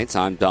 tonight.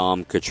 I'm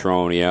Dom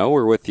Cotroneo.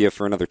 We're with you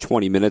for another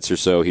 20 minutes or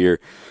so here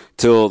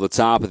till the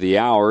top of the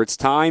hour. It's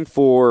time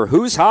for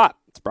Who's Hot.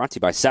 It's brought to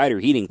you by Cider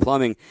Heating,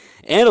 Plumbing,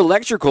 and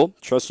Electrical.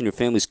 Trusting your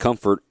family's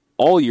comfort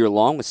all year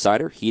long with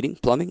Cider Heating,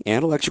 Plumbing,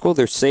 and Electrical.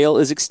 Their sale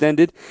is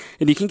extended,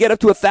 and you can get up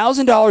to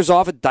 $1,000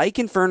 off a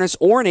Daikin furnace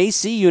or an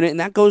AC unit, and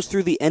that goes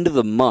through the end of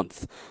the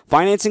month.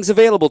 Financing's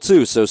available,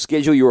 too, so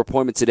schedule your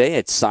appointment today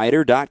at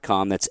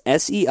cider.com. That's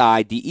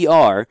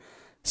SEIDER,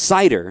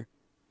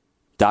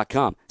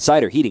 cider.com.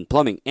 Cider Heating,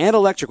 Plumbing, and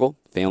Electrical.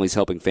 Families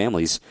helping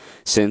families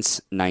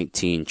since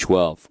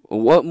 1912.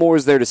 What more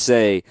is there to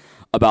say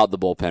about the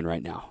bullpen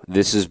right now?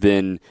 This has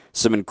been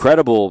some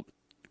incredible,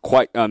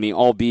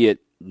 albeit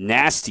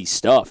nasty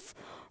stuff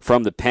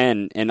from the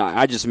pen, and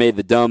I just made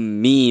the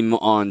dumb meme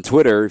on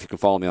Twitter. If you can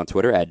follow me on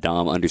Twitter, at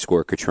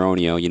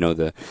Dom_Cotroneo. You know,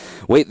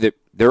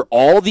 they're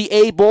all the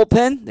A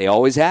bullpen? They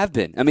always have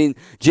been. I mean,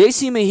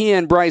 J.C. Mejia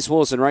and Bryce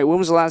Wilson, right? When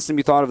was the last time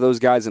you thought of those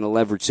guys in a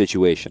leverage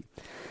situation?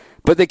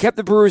 But they kept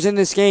the Brewers in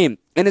this game,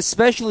 and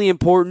especially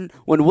important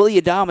when Willy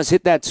Adames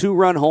hit that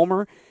 2-run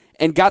homer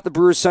and got the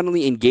Brewers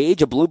suddenly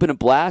engaged, a bloop and a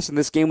blast, and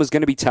this game was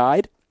going to be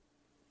tied.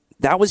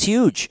 That was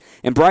huge.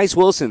 And Bryce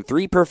Wilson,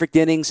 3 perfect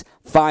innings,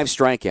 5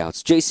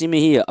 strikeouts. J.C.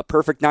 Mejia, a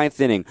perfect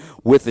 9th inning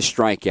with a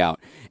strikeout.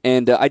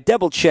 And I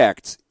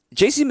double-checked.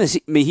 J.C.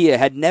 Mejia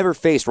had never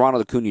faced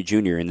Ronald Acuna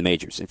Jr. in the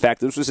majors. In fact,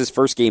 this was his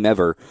first game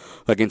ever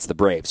against the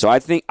Braves. So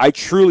I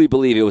truly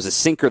believe it was a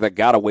sinker that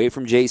got away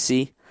from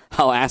J.C.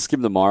 I'll ask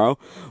him tomorrow.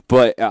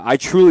 But I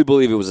truly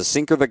believe it was a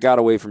sinker that got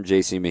away from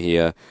J.C.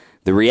 Mejia.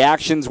 The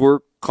reactions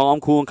were calm,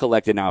 cool, and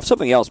collected. Now, if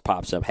something else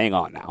pops up, hang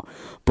on now.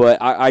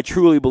 But I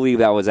truly believe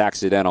that was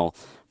accidental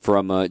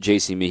from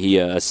J.C.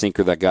 Mejia, a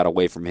sinker that got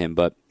away from him.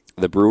 But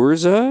the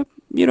Brewers, I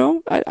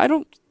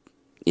don't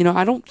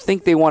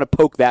think they want to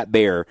poke that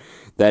bear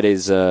that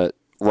is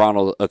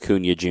Ronald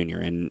Acuna Jr.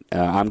 And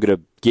I'm going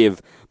to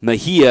give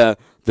Mejia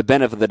the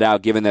benefit of the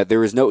doubt, given that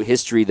there is no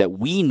history that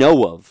we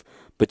know of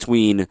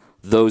between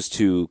those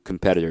two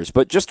competitors.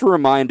 But just a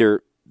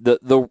reminder, the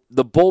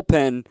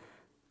bullpen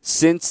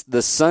since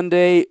the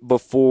Sunday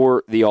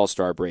before the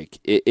All-Star break,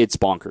 it's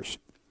bonkers.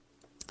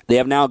 They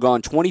have now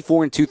gone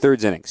 24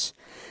 2/3 innings,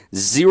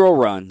 0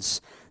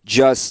 runs,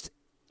 just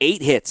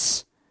 8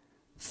 hits,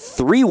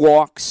 3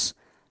 walks,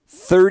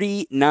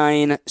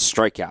 39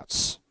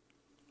 strikeouts.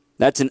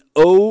 That's an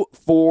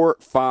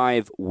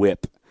 0.45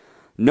 whip.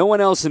 No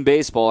one else in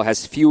baseball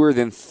has fewer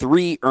than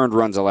 3 earned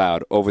runs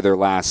allowed over their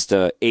last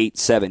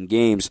 8-7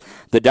 games.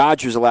 The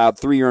Dodgers allowed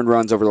 3 earned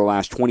runs over the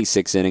last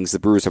 26 innings. The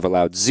Brewers have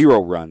allowed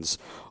 0 runs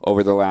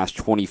over the last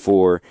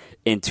 24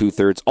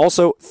 2/3.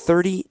 Also,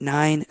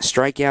 39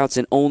 strikeouts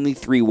and only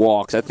 3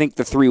 walks. I think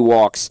the 3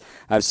 walks,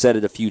 I've said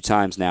it a few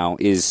times now,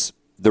 is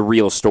the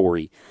real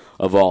story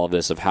of all of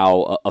this, of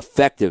how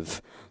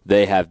effective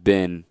they have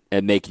been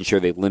at making sure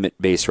they limit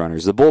base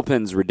runners. The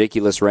bullpen's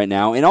ridiculous right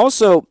now. And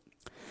also,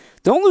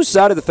 don't lose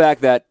sight of the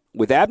fact that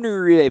with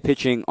Abner Uribe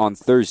pitching on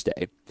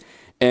Thursday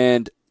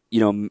and,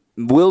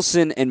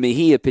 Wilson and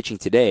Mejia pitching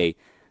today,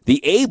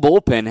 the A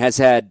bullpen has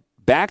had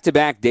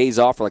back-to-back days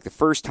off for like the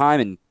first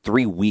time in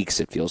 3 weeks,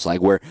 it feels like,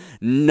 where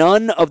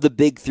none of the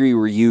big 3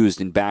 were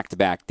used in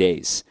back-to-back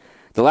days.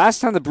 The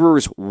last time the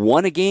Brewers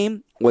won a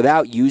game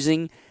without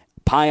using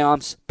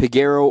Payamps,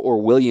 Peguero,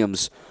 or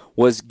Williams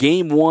was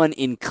Game 1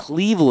 in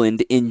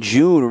Cleveland in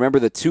June. Remember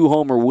the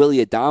 2-homer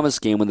Willy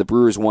Adames game when the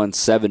Brewers won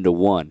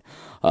 7-1.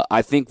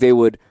 I think they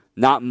would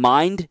not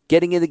mind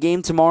getting in the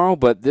game tomorrow,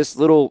 but this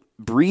little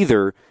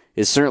breather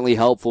is certainly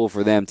helpful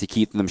for them to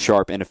keep them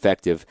sharp and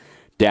effective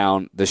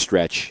down the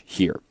stretch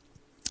here.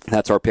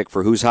 That's our pick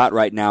for Who's Hot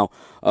right now.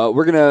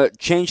 We're going to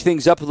change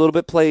things up a little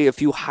bit, play a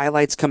few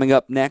highlights coming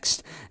up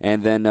next,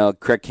 and then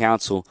Craig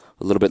Counsell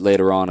a little bit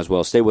later on as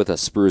well. Stay with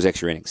us, Brewers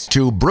Extra Innings.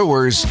 To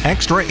Brewers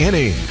Extra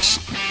Innings.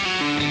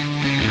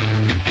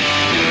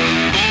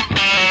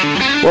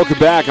 Welcome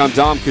back. I'm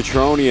Dom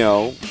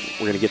Cotroneo.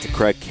 We're going to get to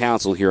Craig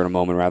Counsell here in a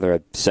moment. Rather, I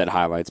said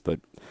highlights, but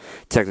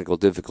technical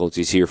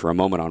difficulties here for a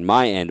moment on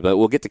my end. But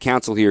we'll get to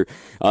Counsell here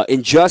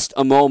in just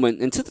a moment.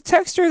 And to the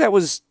texter that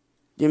was,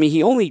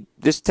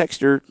 this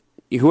texter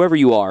whoever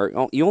you are,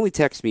 you only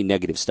text me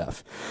negative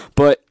stuff.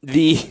 But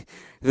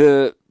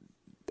I'm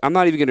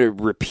not even going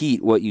to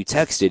repeat what you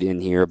texted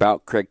in here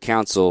about Craig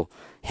Counsell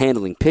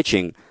handling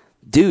pitching.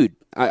 Dude,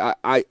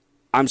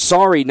 I'm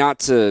sorry not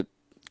to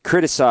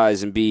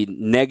criticize and be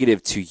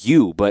negative to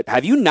you, but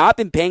have you not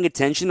been paying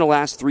attention the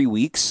last 3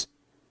 weeks?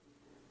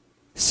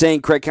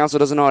 Saying Craig Counsell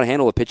doesn't know how to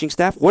handle a pitching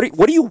staff? What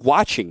are you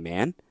watching,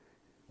 man?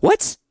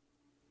 What?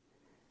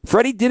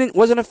 Freddie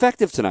wasn't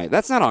effective tonight.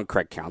 That's not on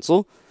Craig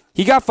Counsell.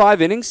 He got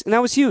 5 innings, and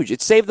that was huge.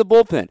 It saved the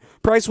bullpen.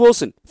 Bryce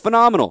Wilson,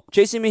 phenomenal.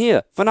 JC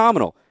Mejia,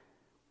 phenomenal.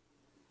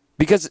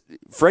 Because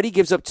Freddie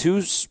gives up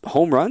 2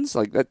 home runs,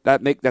 like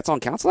that's on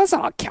Counsell. That's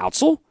not on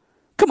Counsell.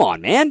 Come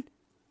on, man.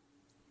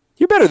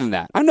 You're better than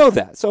that. I know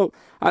that. So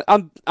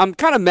I'm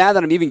kind of mad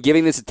that I'm even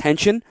giving this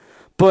attention,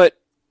 but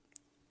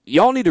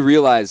y'all need to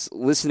realize,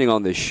 listening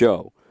on this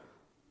show,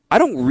 I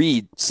don't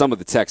read some of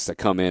the texts that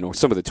come in or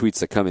some of the tweets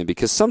that come in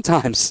because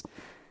sometimes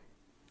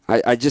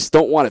I just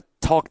don't want to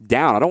talk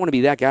down. I don't want to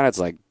be that guy that's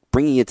like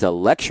bringing you to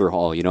lecture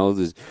hall,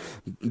 there's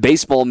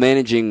baseball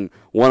managing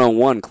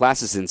 101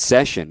 classes in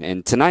session.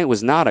 And tonight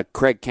was not a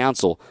Craig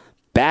Counsell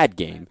bad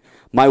game.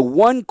 My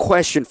one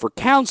question for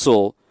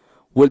Counsell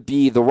would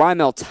be the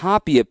Raimel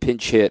Tapia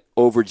pinch hit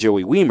over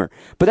Joey Wiemer.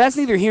 But that's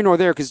neither here nor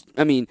there because,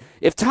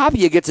 if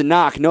Tapia gets a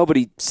knock,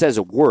 nobody says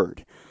a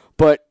word.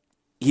 But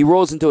he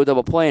rolls into a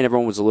double play, and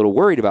everyone was a little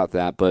worried about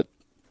that. But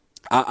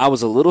I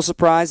was a little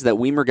surprised that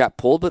Wiemer got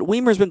pulled, but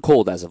Wiemer's been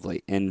cold as of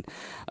late. And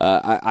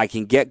I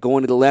can get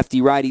going to the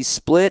lefty-righty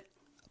split,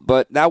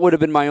 but that would have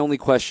been my only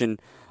question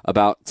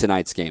about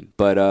tonight's game.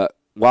 But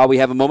while we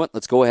have a moment,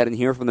 let's go ahead and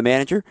hear from the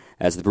manager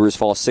as the Brewers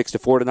fall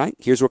 6-4 tonight.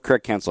 Here's what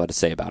Craig Counsell had to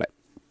say about it.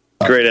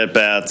 Great at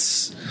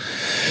bats.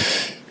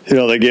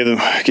 They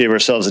gave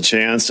ourselves a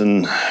chance,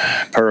 and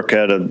Perk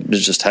had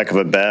just heck of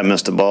a bat,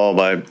 missed the ball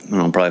by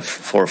probably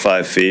 4 or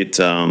 5 feet.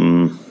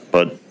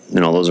 But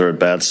those are at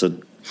bats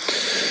that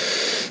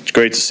it's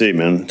great to see,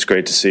 man. It's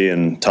great to see,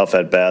 and tough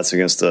at bats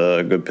against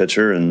a good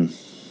pitcher, and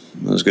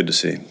it was good to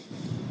see.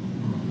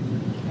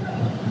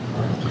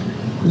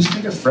 What did you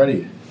think of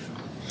Freddie?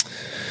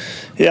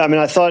 Yeah,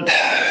 I thought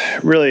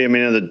really,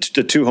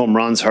 the 2 home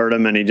runs hurt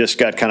him, and he just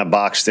got kind of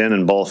boxed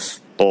in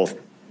both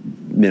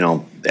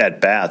at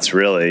bats.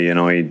 Really, he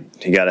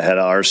got ahead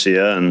of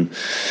Arcia, and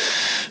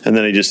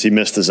then he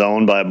missed the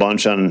zone by a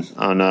bunch on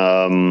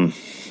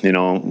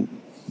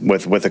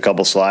with a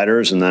couple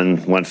sliders, and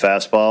then went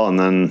fastball, and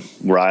then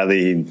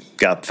Riley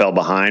fell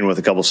behind with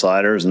a couple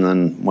sliders, and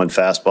then went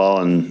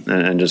fastball,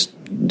 and just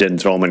didn't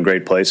throw them in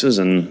great places,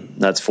 and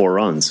that's 4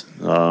 runs.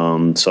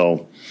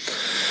 So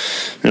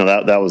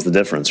that was the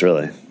difference,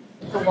 really.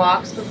 The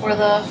walks before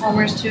the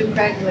homers too,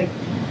 Craig.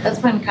 That's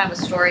been kind of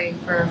a story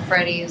for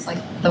Freddie, is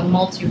the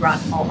multi-run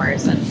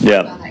homers and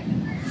how that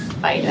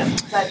can bite him.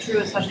 Is that true,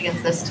 especially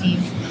against this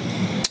team?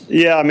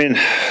 Yeah,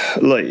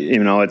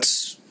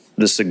 it's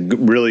this is a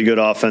really good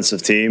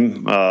offensive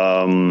team.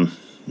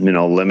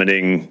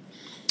 Limiting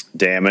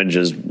damage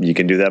is you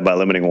can do that by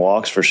limiting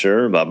walks for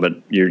sure, but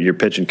you're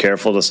pitching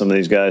careful to some of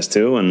these guys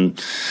too, and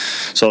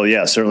so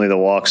yeah, certainly the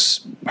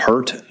walks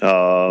hurt.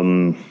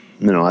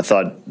 I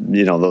thought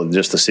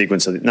just the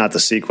sequence not the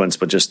sequence,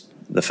 but just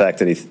the fact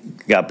that he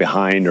got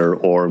behind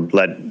or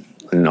let,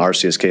 in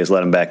Arcia's case,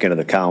 let him back into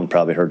the count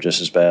probably hurt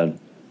just as bad.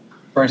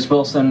 Bryce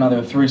Wilson,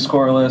 another 3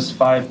 scoreless,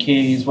 5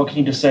 Ks. What can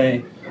you just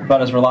say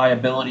about his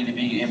reliability to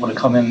be able to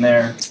come in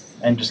there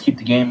and just keep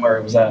the game where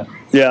it was at?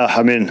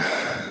 Yeah,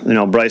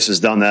 Bryce has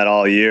done that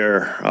all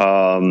year.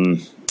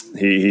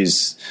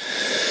 He's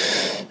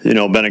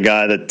been a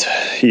guy that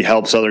he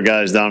helps other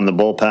guys down in the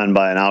bullpen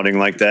by an outing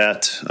like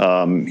that.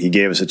 He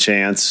gave us a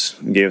chance,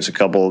 gave us a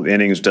couple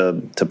innings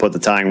to put the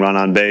tying run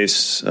on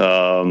base, put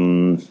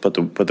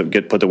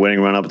the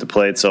winning run up at the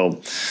plate.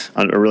 So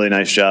a really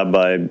nice job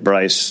by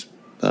Bryce,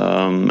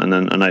 and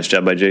then a nice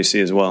job by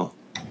JC as well.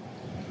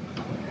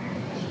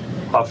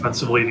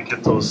 Offensively, to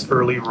get those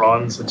early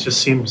runs, it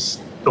just seems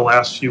the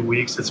last few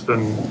weeks it's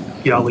been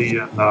Yelly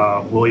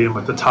and William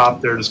at the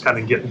top there, just kind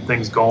of getting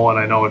things going.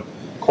 I know it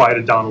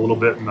quieted down a little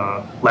bit in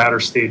the latter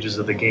stages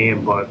of the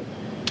game, but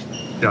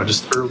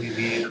just early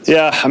leads.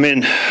 Yeah,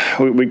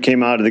 we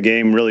came out of the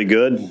game really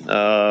good. They'd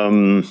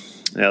done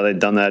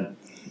that.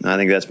 I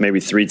think that's maybe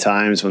 3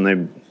 times when they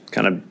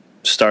kind of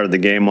started the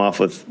game off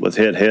with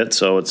hit.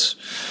 So it's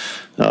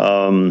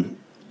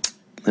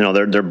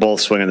they're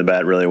both swinging the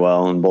bat really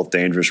well and both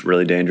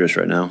really dangerous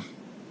right now.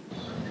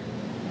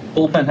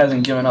 Bullpen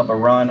hasn't given up a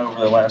run over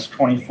the last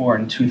 24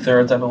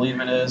 2/3, I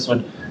believe it is.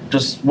 But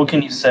just what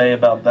can you say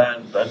about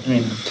that?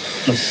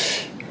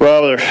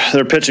 Well,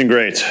 they're pitching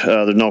great.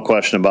 There's no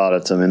question about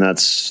it.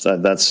 That's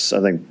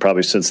I think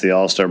probably since the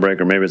All-Star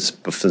break, or maybe it's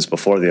since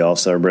before the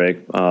All-Star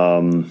break.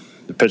 They're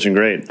pitching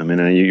great.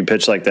 You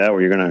pitch like that,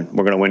 we're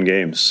gonna win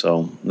games.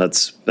 So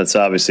that's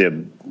obviously a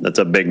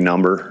big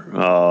number.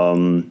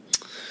 And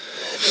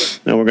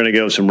we're gonna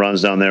give some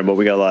runs down there, but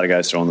we got a lot of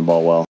guys throwing the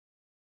ball well.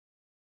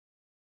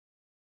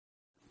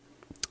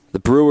 The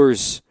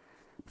Brewers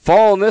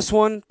fall in this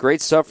one. Great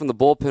stuff from the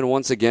bullpen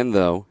once again,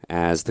 though,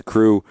 as the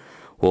Crew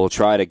will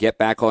try to get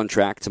back on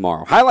track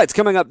tomorrow. Highlights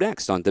coming up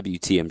next on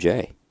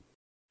WTMJ.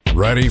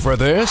 Ready for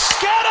this?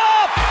 Get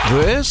up!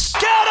 This?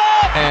 Get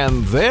up!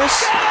 And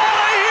this? Get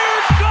out of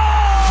here!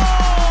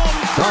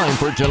 Gone! Time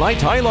for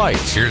tonight's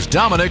highlights. Here's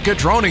Dominic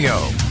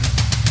Cotroneo.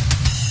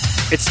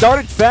 It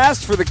started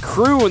fast for the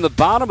Crew in the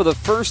bottom of the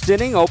first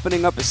inning,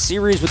 opening up a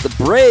series with the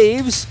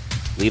Braves.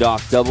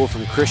 Leadoff double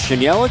from Christian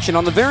Yelich, and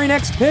on the very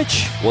next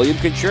pitch, William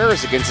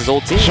Contreras against his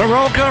old team.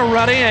 Soroka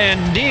ready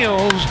and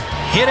deals.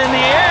 Hit in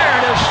the air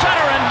to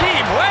center and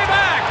deep. Way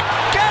back.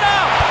 Get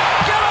up.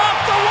 Get off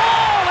the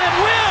wall. It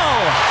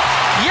will.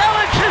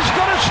 Yelich is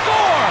going to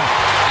score.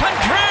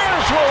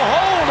 Contreras will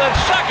hold at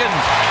second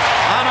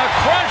on a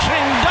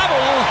crushing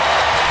double.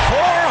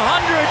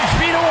 400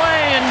 feet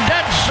away in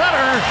dead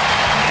center.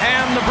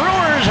 And the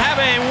Brewers have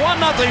a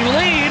 1-0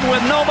 lead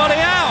with nobody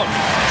out.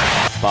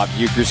 Bob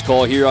Uecker's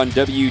call here on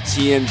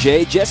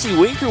WTMJ. Jesse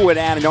Winker would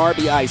add an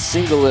RBI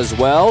single as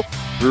well.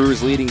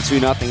 Brewers leading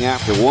 2-0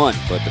 after one,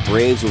 but the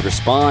Braves would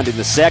respond in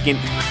the second.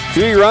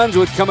 3 runs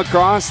would come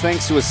across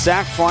thanks to a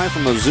sac fly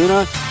from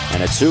Ozuna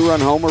and a 2-run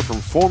homer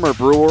from former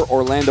Brewer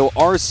Orlando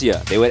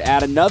Arcia. They would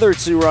add another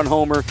 2-run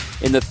homer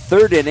in the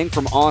third inning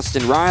from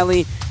Austin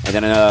Riley, and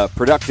then a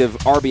productive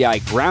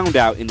RBI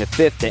groundout in the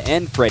fifth to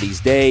end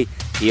Freddie's day.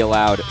 He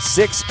allowed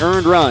 6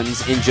 earned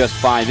runs in just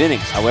 5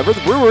 innings. However,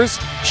 the Brewers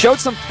showed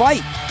some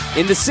fight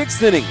in the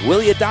 6th inning.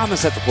 Willie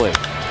Adames at the plate.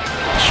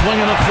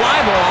 Swinging a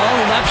fly ball,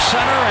 left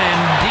center and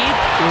deep.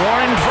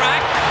 Warning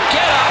track.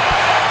 Get up.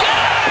 Get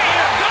out of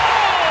here.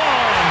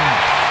 Gone.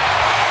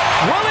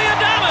 Willie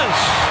Adames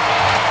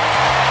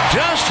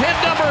just hit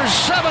number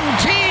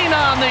 17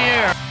 on the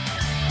year.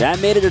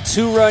 That made it a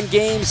 2-run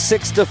game,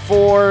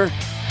 6-4,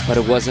 but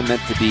it wasn't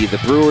meant to be. The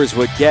Brewers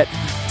would get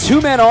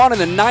 2 men on in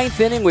the 9th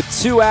inning with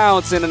 2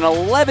 outs in an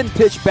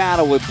 11-pitch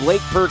battle with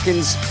Blake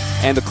Perkins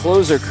and the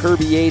closer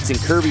Kirby Yates, and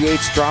Kirby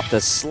Yates dropped a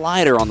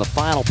slider on the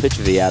final pitch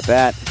of the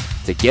at-bat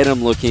to get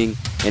him looking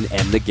and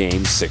end the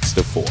game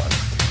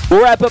 6-4.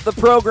 We'll wrap up the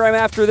program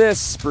after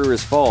this.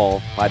 Brewers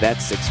fall by that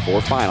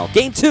 6-4 final.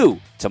 Game 2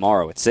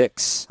 tomorrow at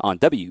 6 on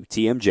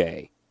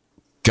WTMJ.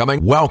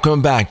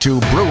 Welcome back to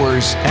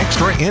Brewers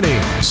Extra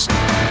Innings.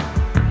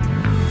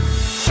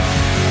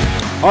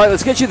 All right,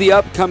 let's get you the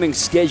upcoming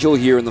schedule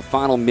here in the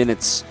final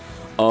minutes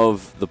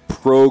of the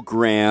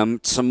program.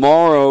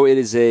 Tomorrow it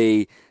is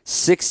a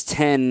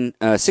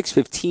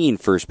 6:15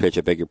 first pitch,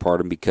 I beg your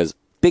pardon, because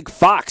Big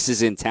Fox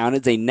is in town.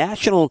 It's a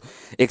national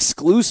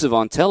exclusive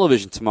on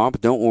television tomorrow,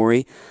 but don't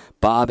worry.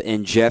 Bob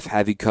and Jeff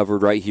have you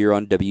covered right here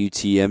on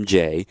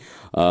WTMJ.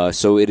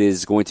 So it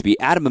is going to be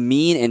Adam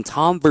Amin and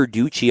Tom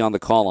Verducci on the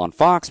call on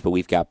Fox, but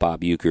we've got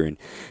Bob Uecker and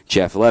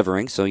Jeff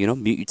Levering. So,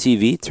 mute your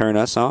TV, turn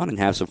us on, and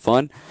have some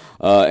fun.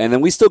 And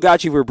then we still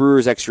got you for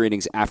Brewers extra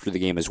innings after the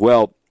game as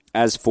well.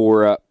 As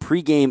for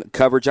pregame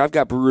coverage, I've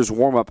got Brewers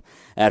warm-up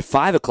at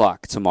 5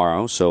 o'clock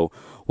tomorrow, so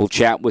we'll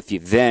chat with you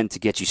then to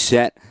get you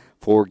set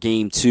for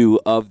Game 2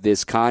 of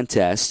this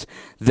contest.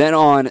 Then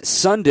on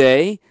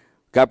Sunday,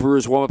 got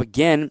Brewers warm-up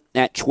again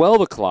at 12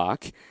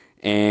 o'clock,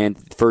 and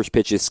the first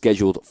pitch is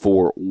scheduled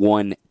for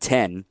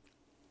 1:10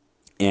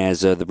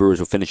 as the Brewers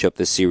will finish up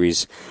this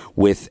series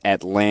with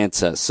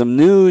Atlanta. Some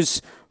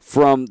news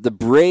from the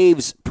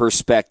Braves'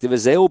 perspective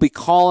as they will be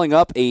calling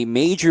up a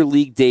Major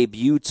League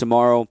debut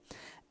tomorrow.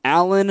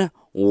 Alan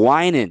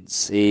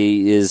Winans.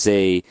 He is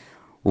a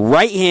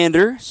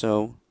right-hander,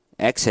 so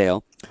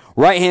exhale.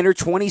 Right-hander,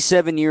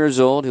 27 years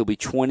old. He'll be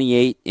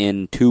 28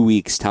 in 2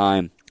 weeks'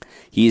 time.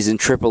 He's in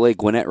AAA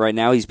Gwinnett right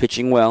now. He's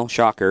pitching well.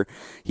 Shocker.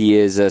 He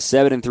is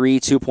 7-3,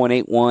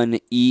 2.81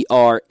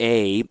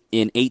 ERA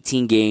in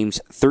 18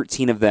 games.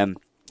 13 of them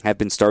have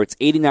been starts.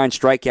 89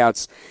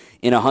 strikeouts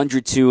in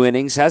 102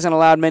 innings. Hasn't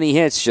allowed many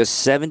hits, just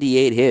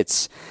 78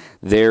 hits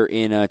there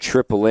in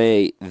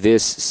AAA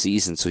this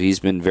season. So he's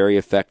been very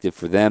effective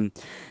for them.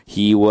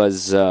 He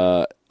was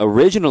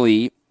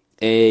originally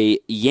a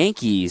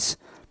Yankees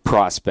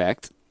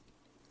prospect.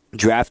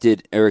 Not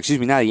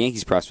a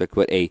Yankees prospect,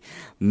 but a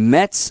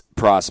Mets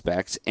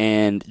prospect,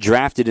 and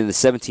drafted in the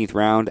 17th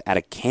round out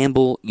of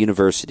Campbell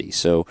University.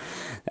 So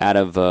out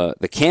of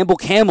the Campbell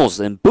Camels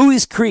in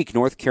Bowie's Creek,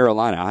 North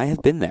Carolina. I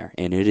have been there,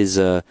 and it is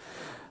a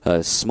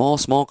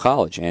small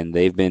college, and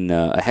they've been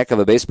a heck of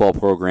a baseball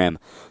program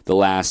the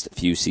last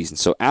few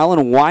seasons. So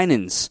Alan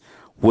Winans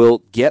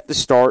will get the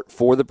start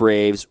for the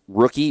Braves.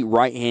 Rookie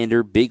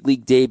right-hander, big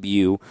league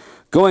debut,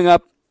 going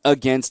up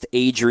against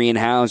Adrian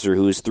Hauser,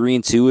 who is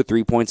 3-2 with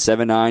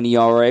 3.79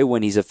 ERA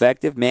when he's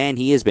effective. Man,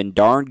 he has been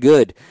darn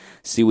good.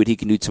 See what he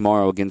can do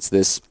tomorrow against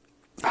this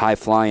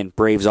high-flying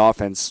Braves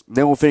offense.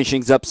 Then we'll finish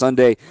things up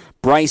Sunday.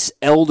 Bryce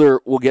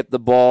Elder will get the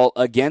ball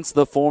against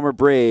the former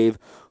Brave,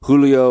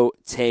 Julio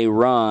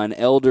Teheran.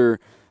 Elder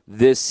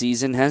this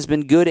season has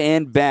been good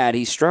and bad.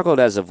 He struggled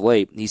as of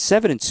late. He's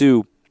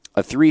 7-2,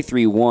 a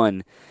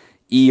 3.31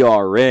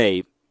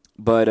 ERA.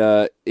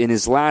 But in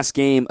his last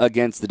game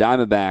against the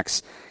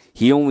Diamondbacks,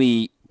 he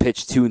only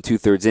pitched 2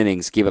 2/3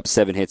 innings, gave up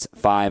 7 hits,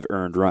 5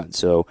 earned runs.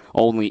 So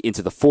only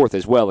into the 4th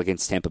as well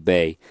against Tampa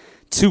Bay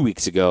 2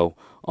 weeks ago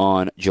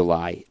on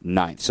July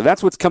 9th. So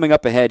that's what's coming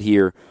up ahead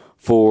here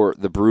for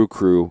the Brew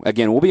Crew.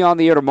 Again, we'll be on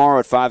the air tomorrow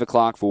at 5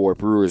 o'clock for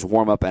Brewers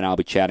warm-up, and I'll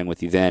be chatting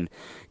with you then,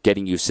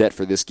 getting you set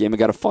for this game. I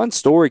got a fun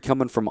story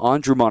coming from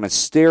Andrew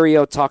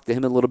Monasterio. Talked to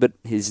him a little bit.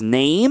 His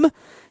name,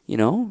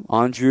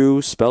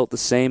 Andrew spelt the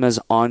same as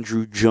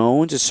Andrew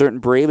Jones. A certain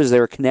Brave. Is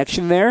there a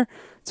connection there?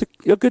 It's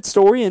a good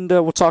story, and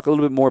we'll talk a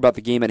little bit more about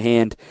the game at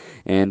hand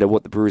and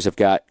what the Brewers have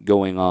got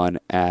going on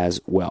as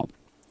well.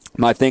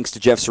 My thanks to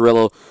Jeff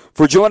Cirillo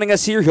for joining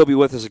us here. He'll be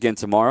with us again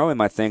tomorrow, and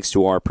my thanks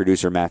to our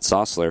producer, Matt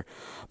Sossler.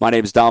 My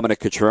name is Dominic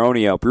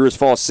Cotroneo. Brewers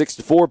fall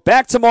 6-4.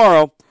 Back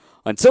tomorrow.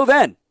 Until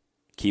then,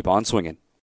 keep on swinging.